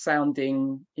risk of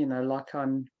sounding, like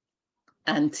I'm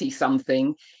anti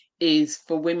something, is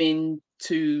for women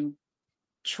to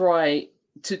try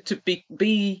to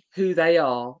be who they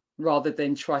are rather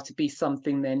than try to be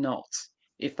something they're not,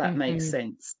 if that makes Mm-hmm.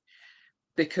 sense.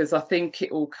 Because I think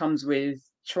it all comes with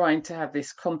trying to have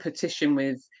this competition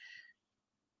with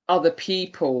other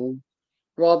people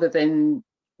rather than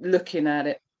looking at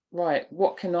it, right,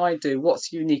 what can I do?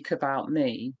 What's unique about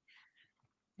me?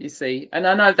 You see? And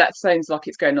I know that sounds like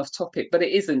it's going off topic, but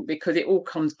it isn't, because it all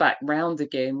comes back round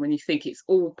again when you think it's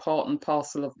all part and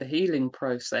parcel of the healing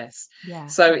process. Yeah.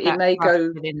 So it That may trust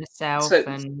go, within the self so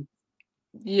and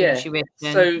yeah. intuition.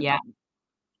 So Yeah.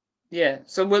 yeah.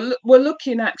 So we're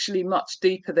looking actually much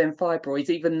deeper than fibroids,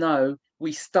 even though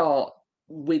we start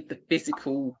with the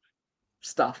physical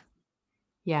stuff,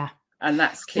 Yeah. and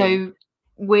that's key. So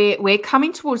we're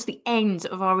coming towards the end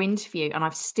of our interview, and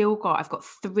I've got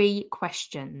 3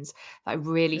 questions that I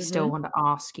really still Hmm. want to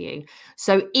ask you.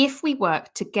 So if we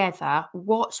work together,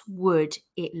 what would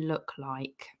it look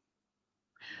like?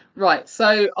 Right.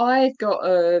 So I've got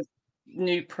a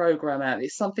new program out.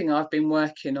 It's something I've been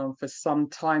working on for some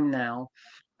time now.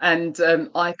 And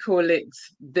I call it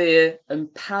the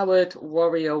Empowered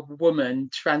Warrior Woman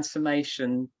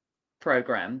Transformation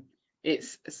Program.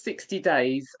 It's 60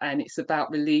 days and it's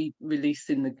about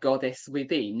releasing the goddess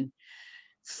within.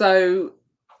 So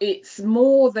it's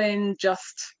more than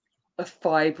just a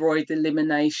fibroid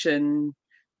elimination,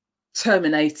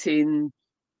 terminating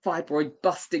fibroid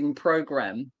busting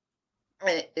program.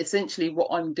 Essentially what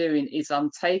I'm doing is I'm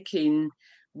taking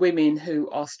women who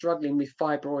are struggling with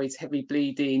fibroids, heavy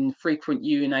bleeding, frequent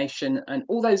urination, and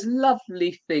all those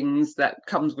lovely things that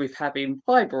comes with having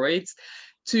fibroids,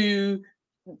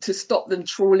 to stop them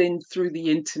trawling through the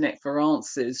internet for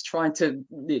answers, trying to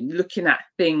looking at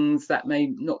things that may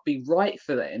not be right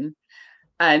for them,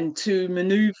 and to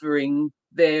maneuvering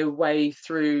their way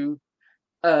through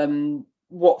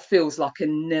what feels like a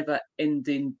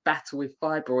never-ending battle with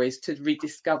fibroids, to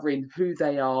rediscovering who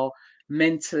they are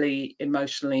mentally,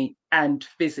 emotionally, and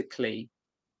physically.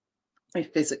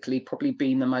 With physically probably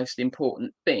being the most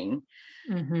important thing.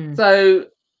 Mhm. So,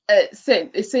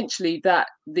 essentially, that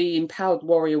the Empowered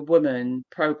Warrior Woman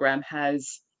program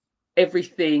has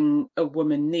everything a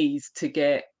woman needs to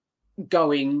get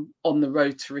going on the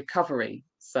road to recovery.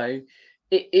 So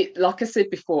it like I said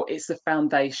before, it's the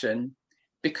foundation,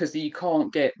 because you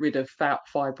can't get rid of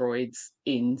fibroids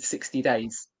in 60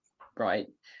 days, right?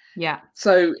 Yeah.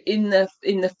 So in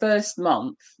the first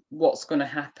month, what's going to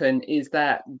happen is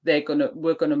that we're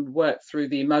going to work through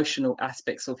the emotional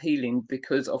aspects of healing,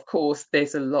 because of course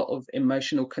there's a lot of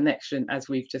emotional connection, as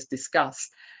we've just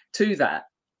discussed, to that.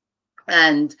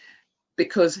 And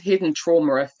because hidden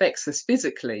trauma affects us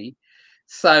physically.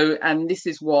 So, and this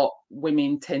is what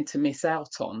women tend to miss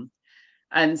out on.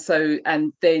 And so,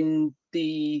 and then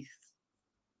the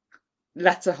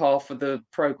latter half of the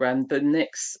program, the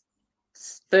next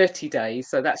 30 days.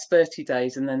 So that's 30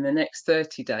 days. And then the next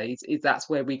 30 days that's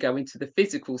where we go into the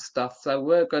physical stuff. So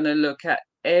we're going to look at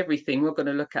everything. We're going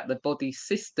to look at the body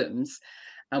systems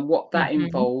and what that Hmm.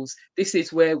 involves. This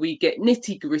is where we get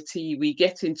nitty gritty. We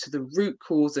get into the root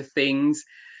cause of things.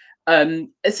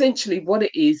 Essentially what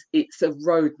it is, it's a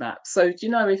roadmap. So do you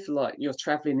know, if like you're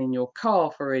traveling in your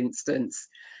car, for instance,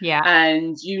 Yeah,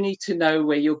 and you need to know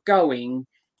where you're going,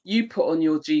 you put on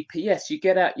your GPS, you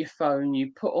get out your phone,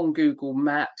 you put on Google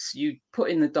Maps, you put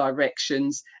in the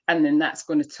directions, and then that's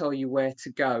going to tell you where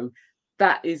to go.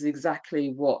 That is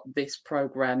exactly what this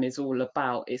program is all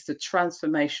about. It's a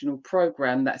transformational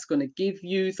program that's going to give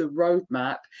you the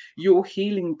roadmap, your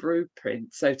healing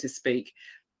blueprint, so to speak,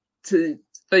 to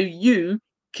so you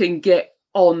can get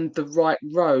on the right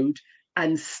road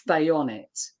and stay on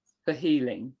it for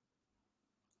healing.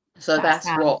 So that that's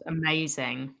what sounds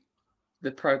amazing.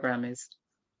 the program is.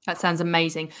 That sounds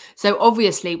amazing. So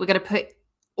obviously, we're going to put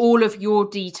all of your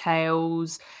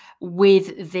details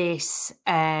with this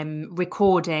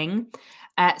recording,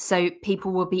 so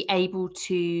people will be able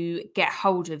to get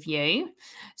hold of you.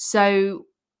 So,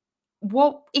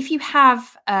 what if you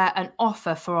have an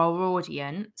offer for our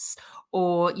audience,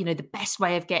 or the best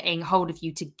way of getting hold of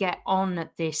you to get on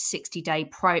this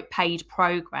 60-day paid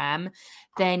program?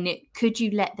 Then could you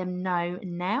let them know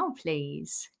now,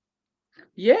 please?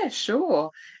 Yeah, sure.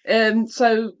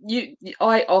 So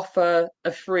I offer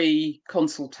a free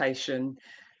consultation.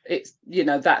 It's,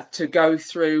 that to go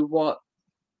through what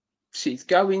she's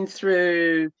going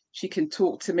through. She can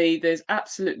talk to me. There's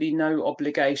absolutely no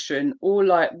obligation. All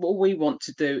we want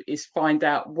to do is find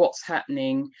out what's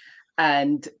happening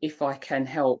and if I can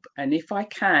help. And if I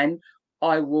can,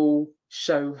 I will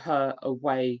show her a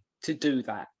way to do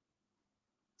that.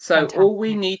 So all we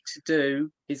Fantastic. need to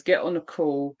do is get on a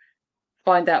call,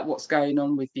 find out what's going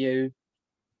on with you,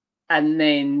 and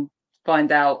then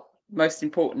find out, most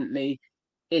importantly,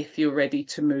 if you're ready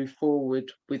to move forward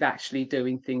with actually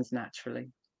doing things naturally.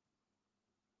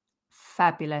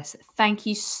 Fabulous. Thank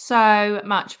you so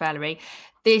much, Valerie.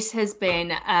 This has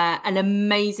been an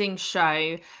amazing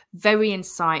show, very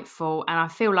insightful, and I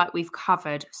feel like we've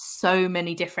covered so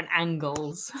many different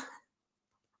angles.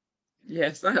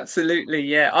 Yes, absolutely.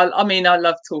 Yeah. I mean, I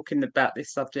love talking about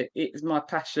this subject. It is my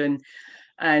passion,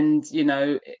 and,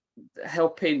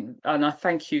 helping. And I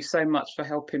thank you so much for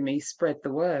helping me spread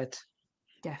the word.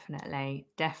 Definitely,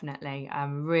 definitely.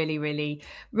 I'm really, really,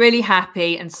 really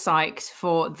happy and psyched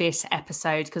for this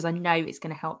episode because I know it's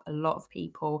going to help a lot of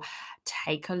people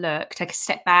take a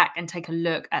step back and take a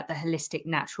look at the holistic,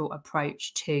 natural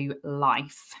approach to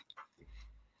life.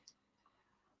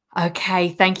 Okay,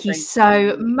 thank you Thank so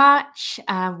you. much.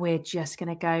 We're just going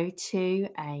to go to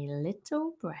a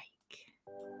little break.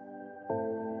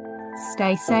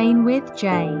 Stay sane with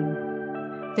Jane,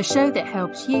 the show that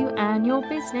helps you and your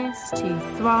business to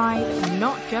thrive,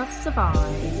 not just survive.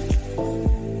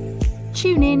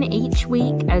 Tune in each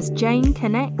week as Jane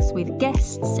connects with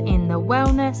guests in the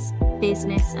wellness,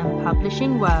 business, and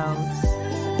publishing worlds,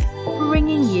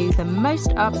 bringing you the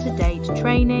most up-to-date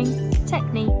training,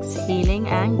 techniques, healing,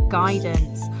 and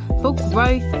guidance for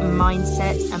growth,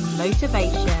 mindset, and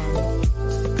motivation.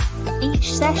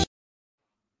 Each session.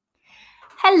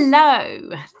 Hello.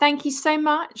 Thank you so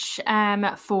much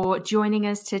for joining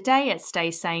us today at Stay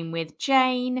Sane with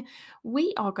Jane.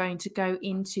 We are going to go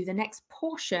into the next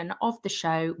portion of the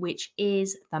show, which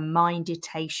is the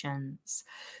minditations.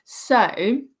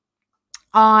 So,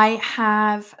 I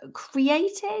have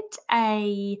created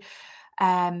a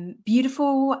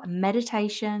beautiful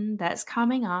meditation that's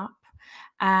coming up.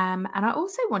 And I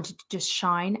also wanted to just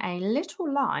shine a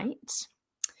little light.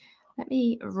 Let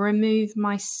me remove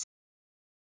my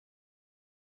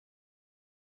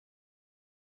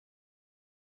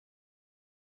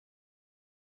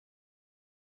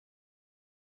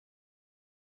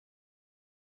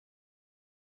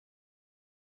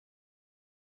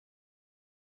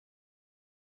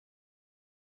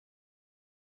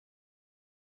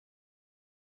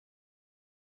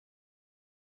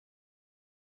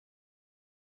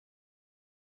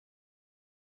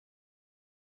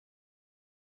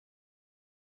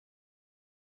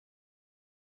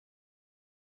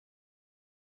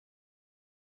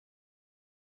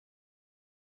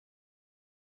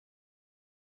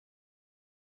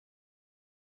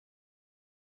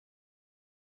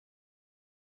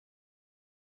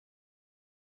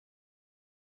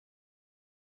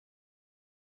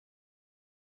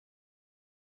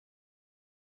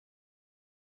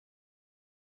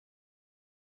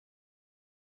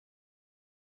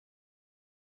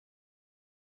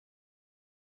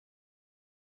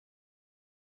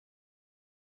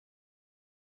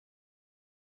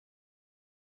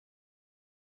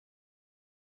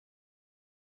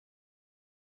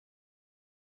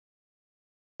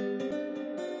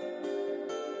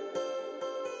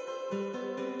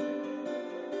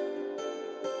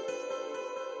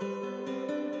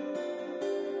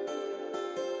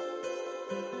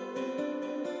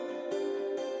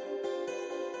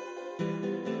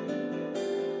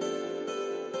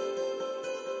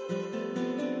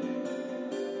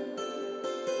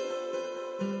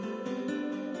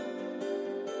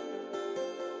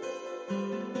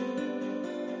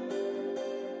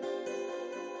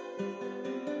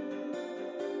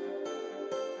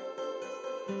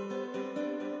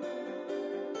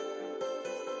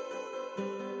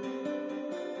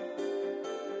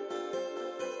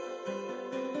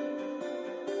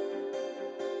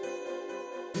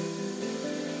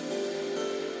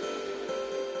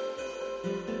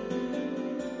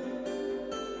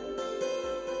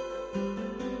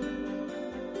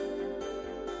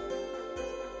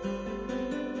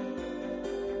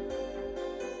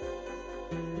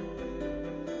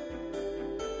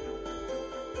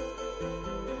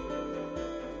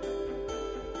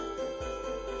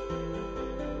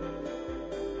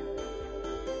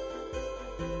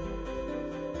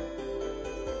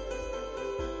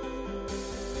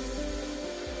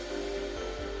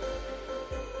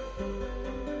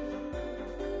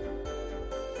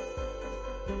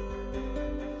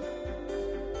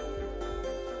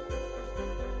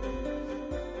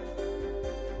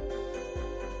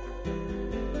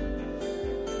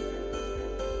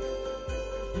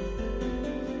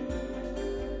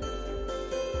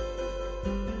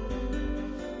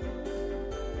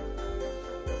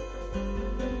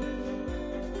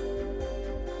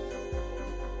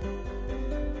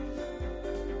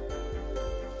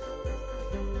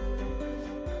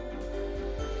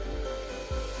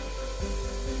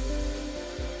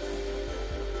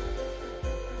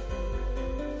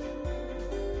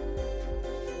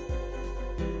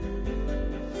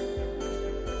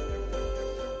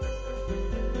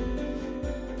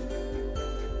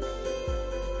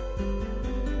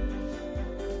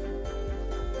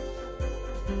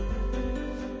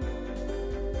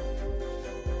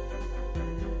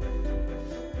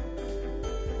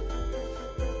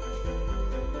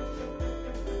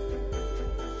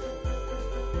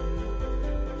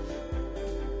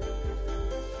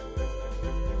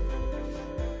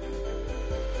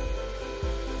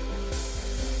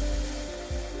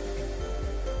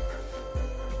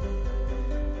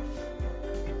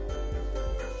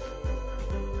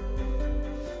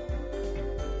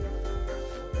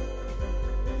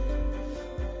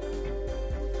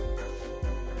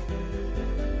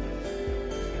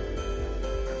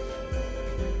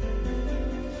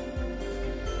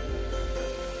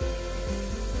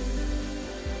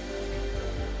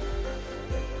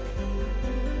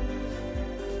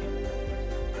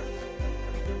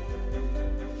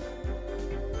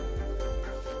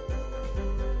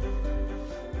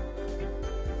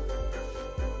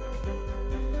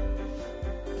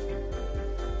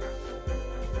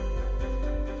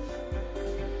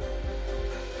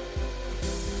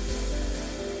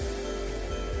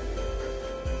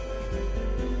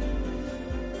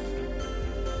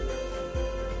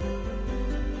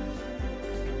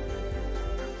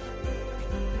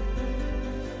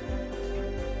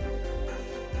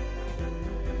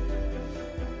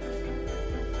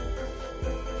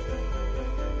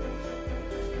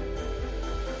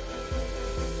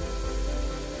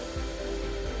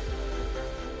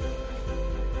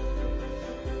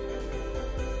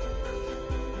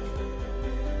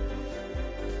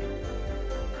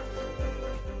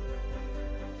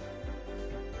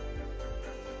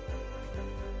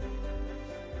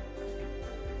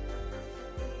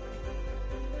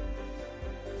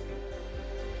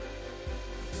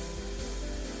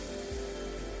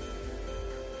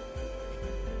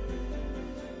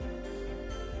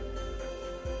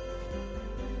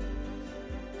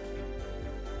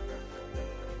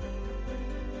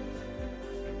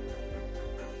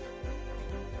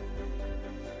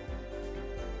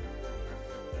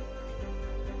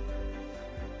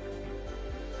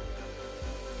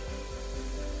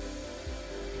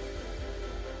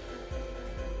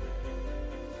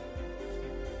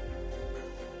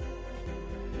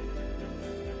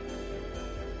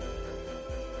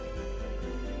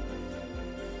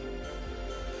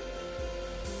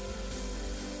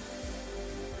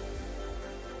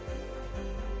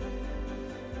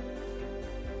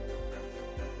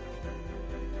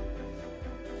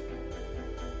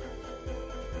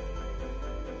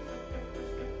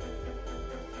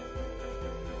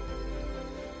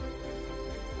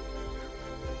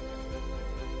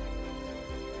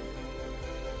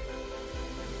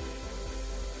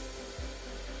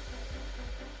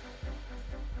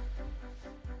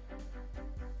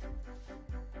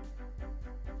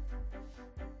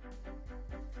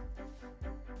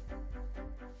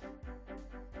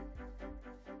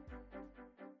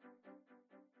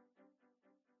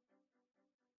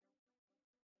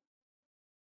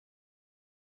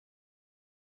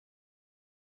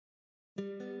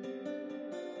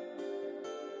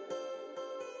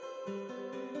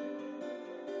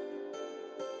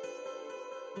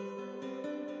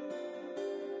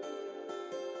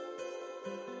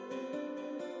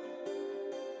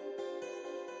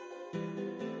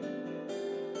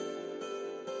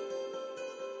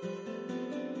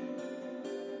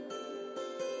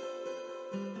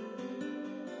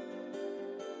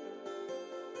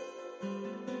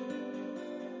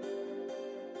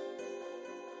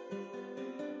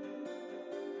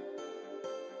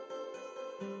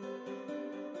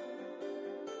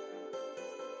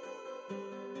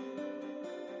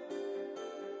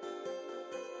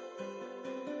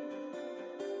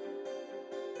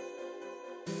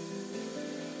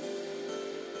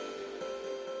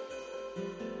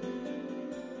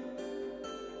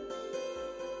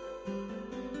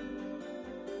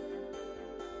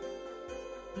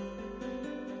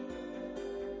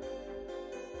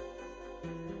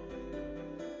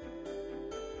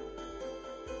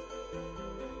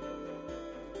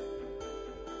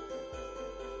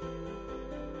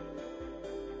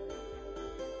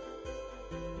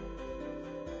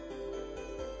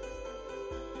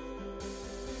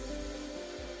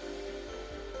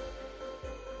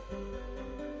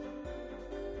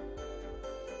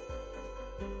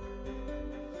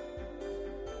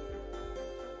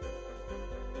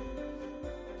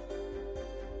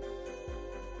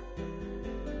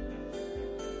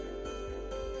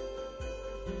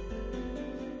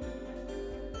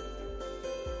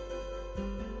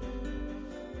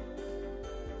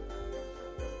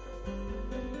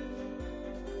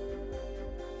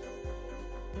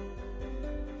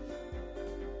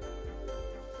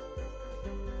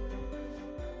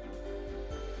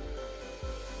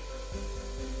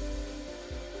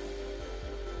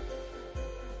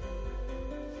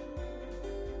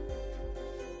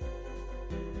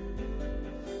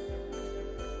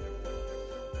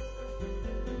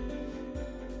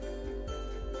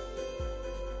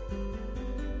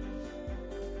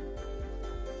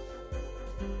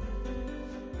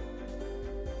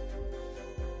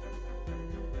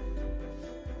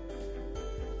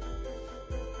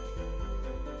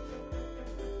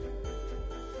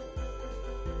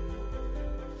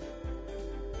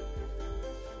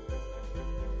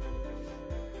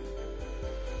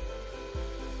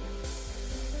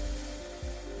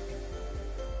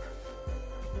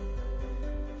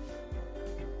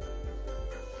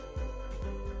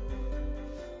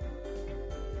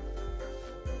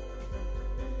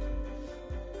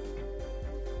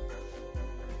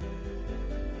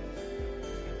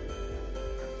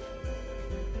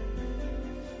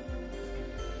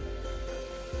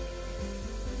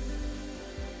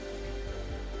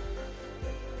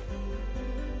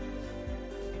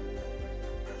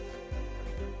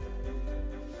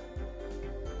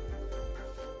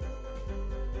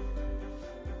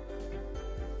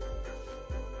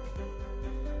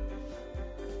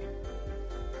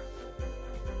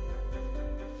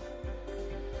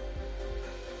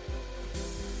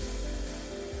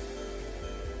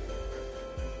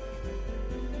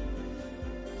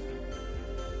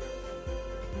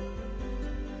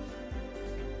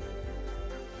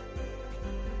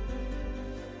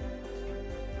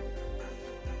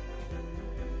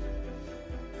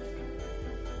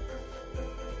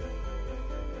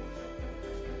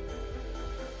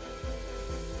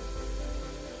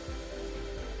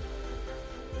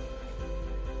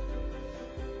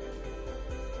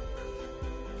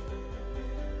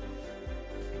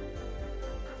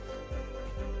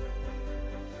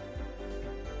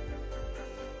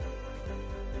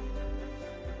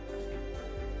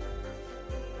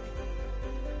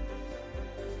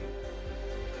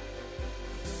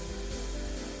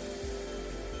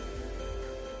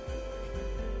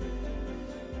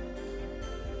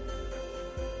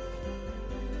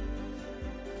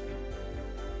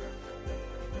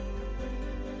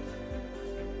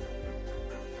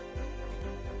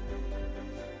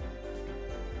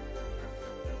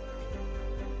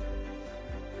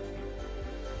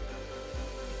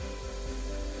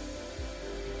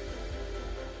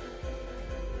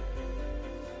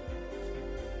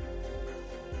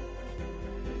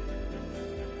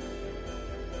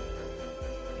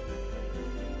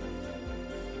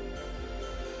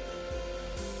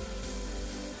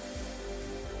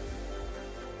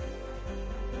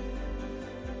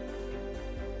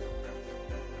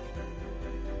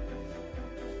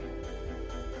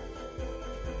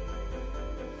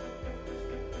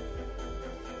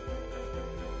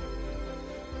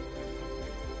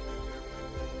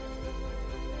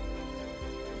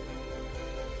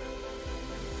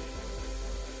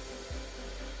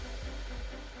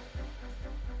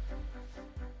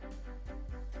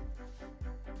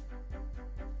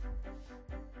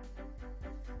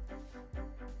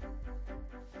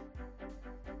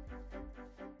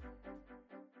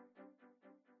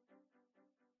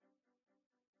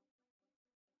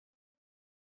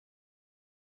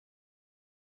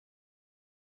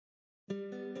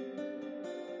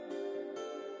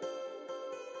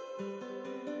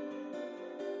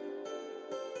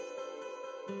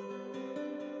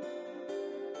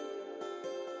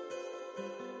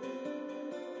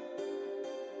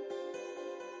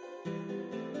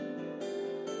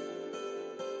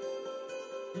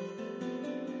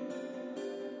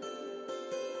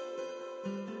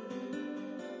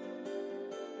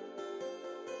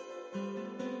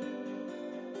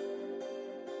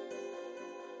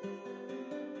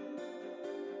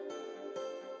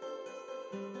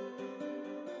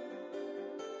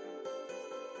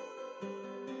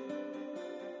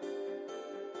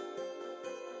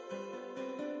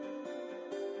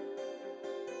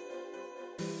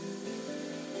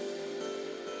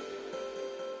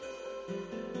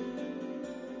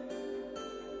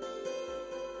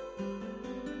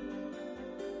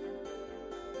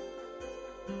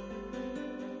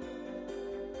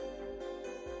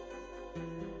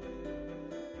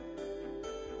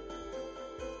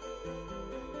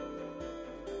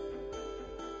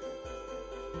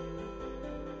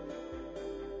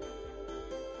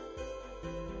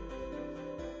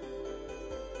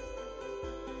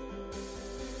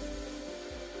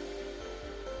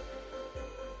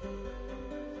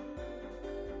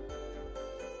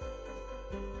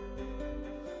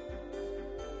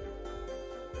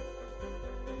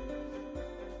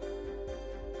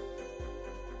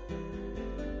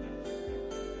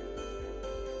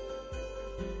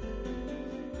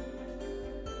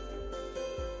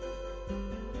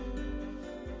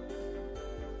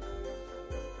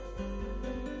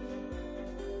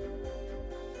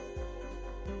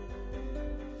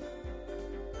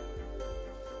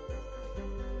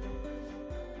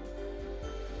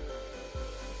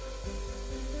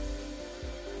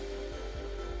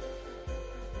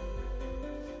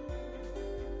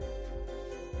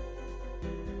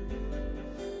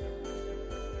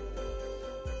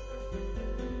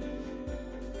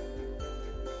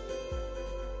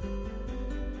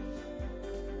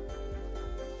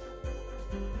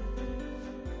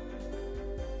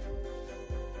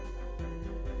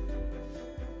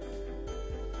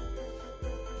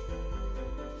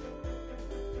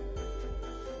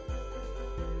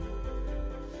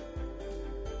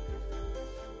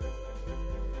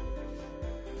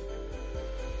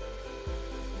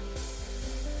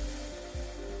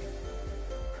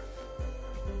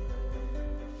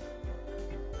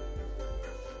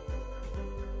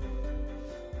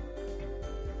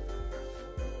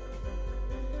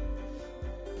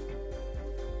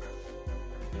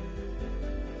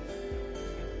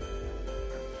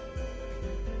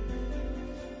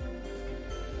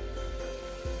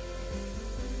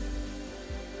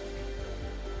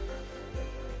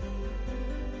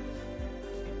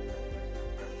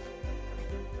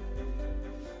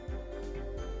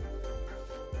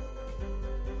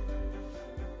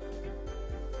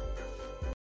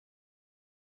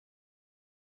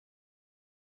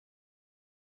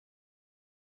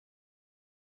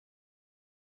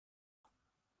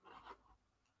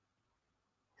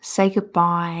Say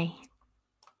goodbye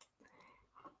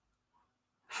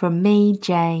from me,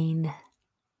 Jane,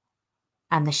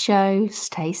 and the show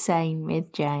Stay Sane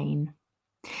with Jane.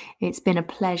 It's been a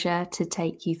pleasure to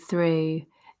take you through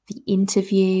the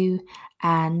interview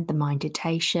and the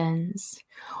minditations.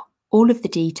 All of the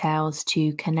details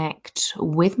to connect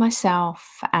with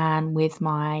myself and with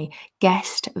my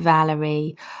guest,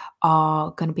 Valerie,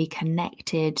 are going to be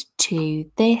connected to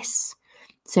this.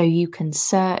 So you can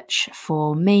search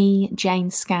for me,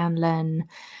 Jane Scanlon,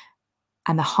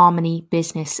 and the Harmony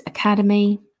Business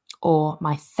Academy, or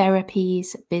my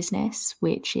therapies business,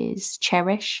 which is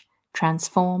Cherish,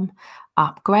 Transform,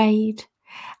 Upgrade.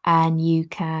 And you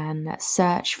can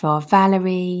search for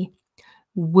Valerie,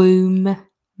 Womb,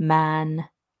 Man,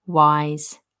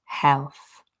 Wise,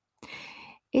 Health.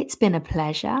 It's been a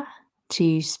pleasure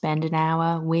to spend an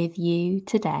hour with you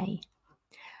today.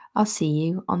 I'll see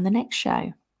you on the next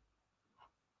show.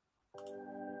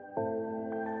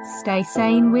 Stay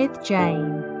Sane with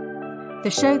Jane,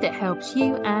 the show that helps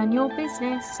you and your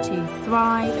business to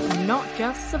thrive, not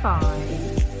just survive.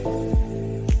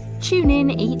 Tune in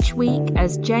each week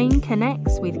as Jane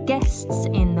connects with guests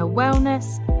in the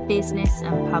wellness, business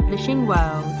and publishing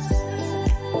worlds,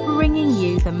 bringing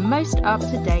you the most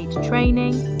up-to-date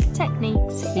training,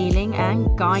 techniques, healing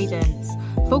and guidance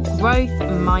for growth,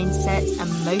 mindset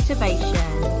and motivation.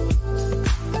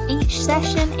 Each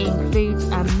session includes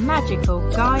a magical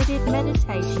guided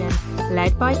meditation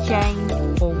led by Jane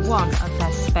or one of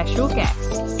her special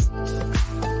guests.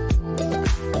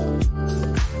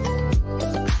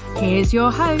 Here's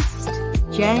your host,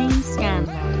 Jane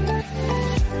Scanlon.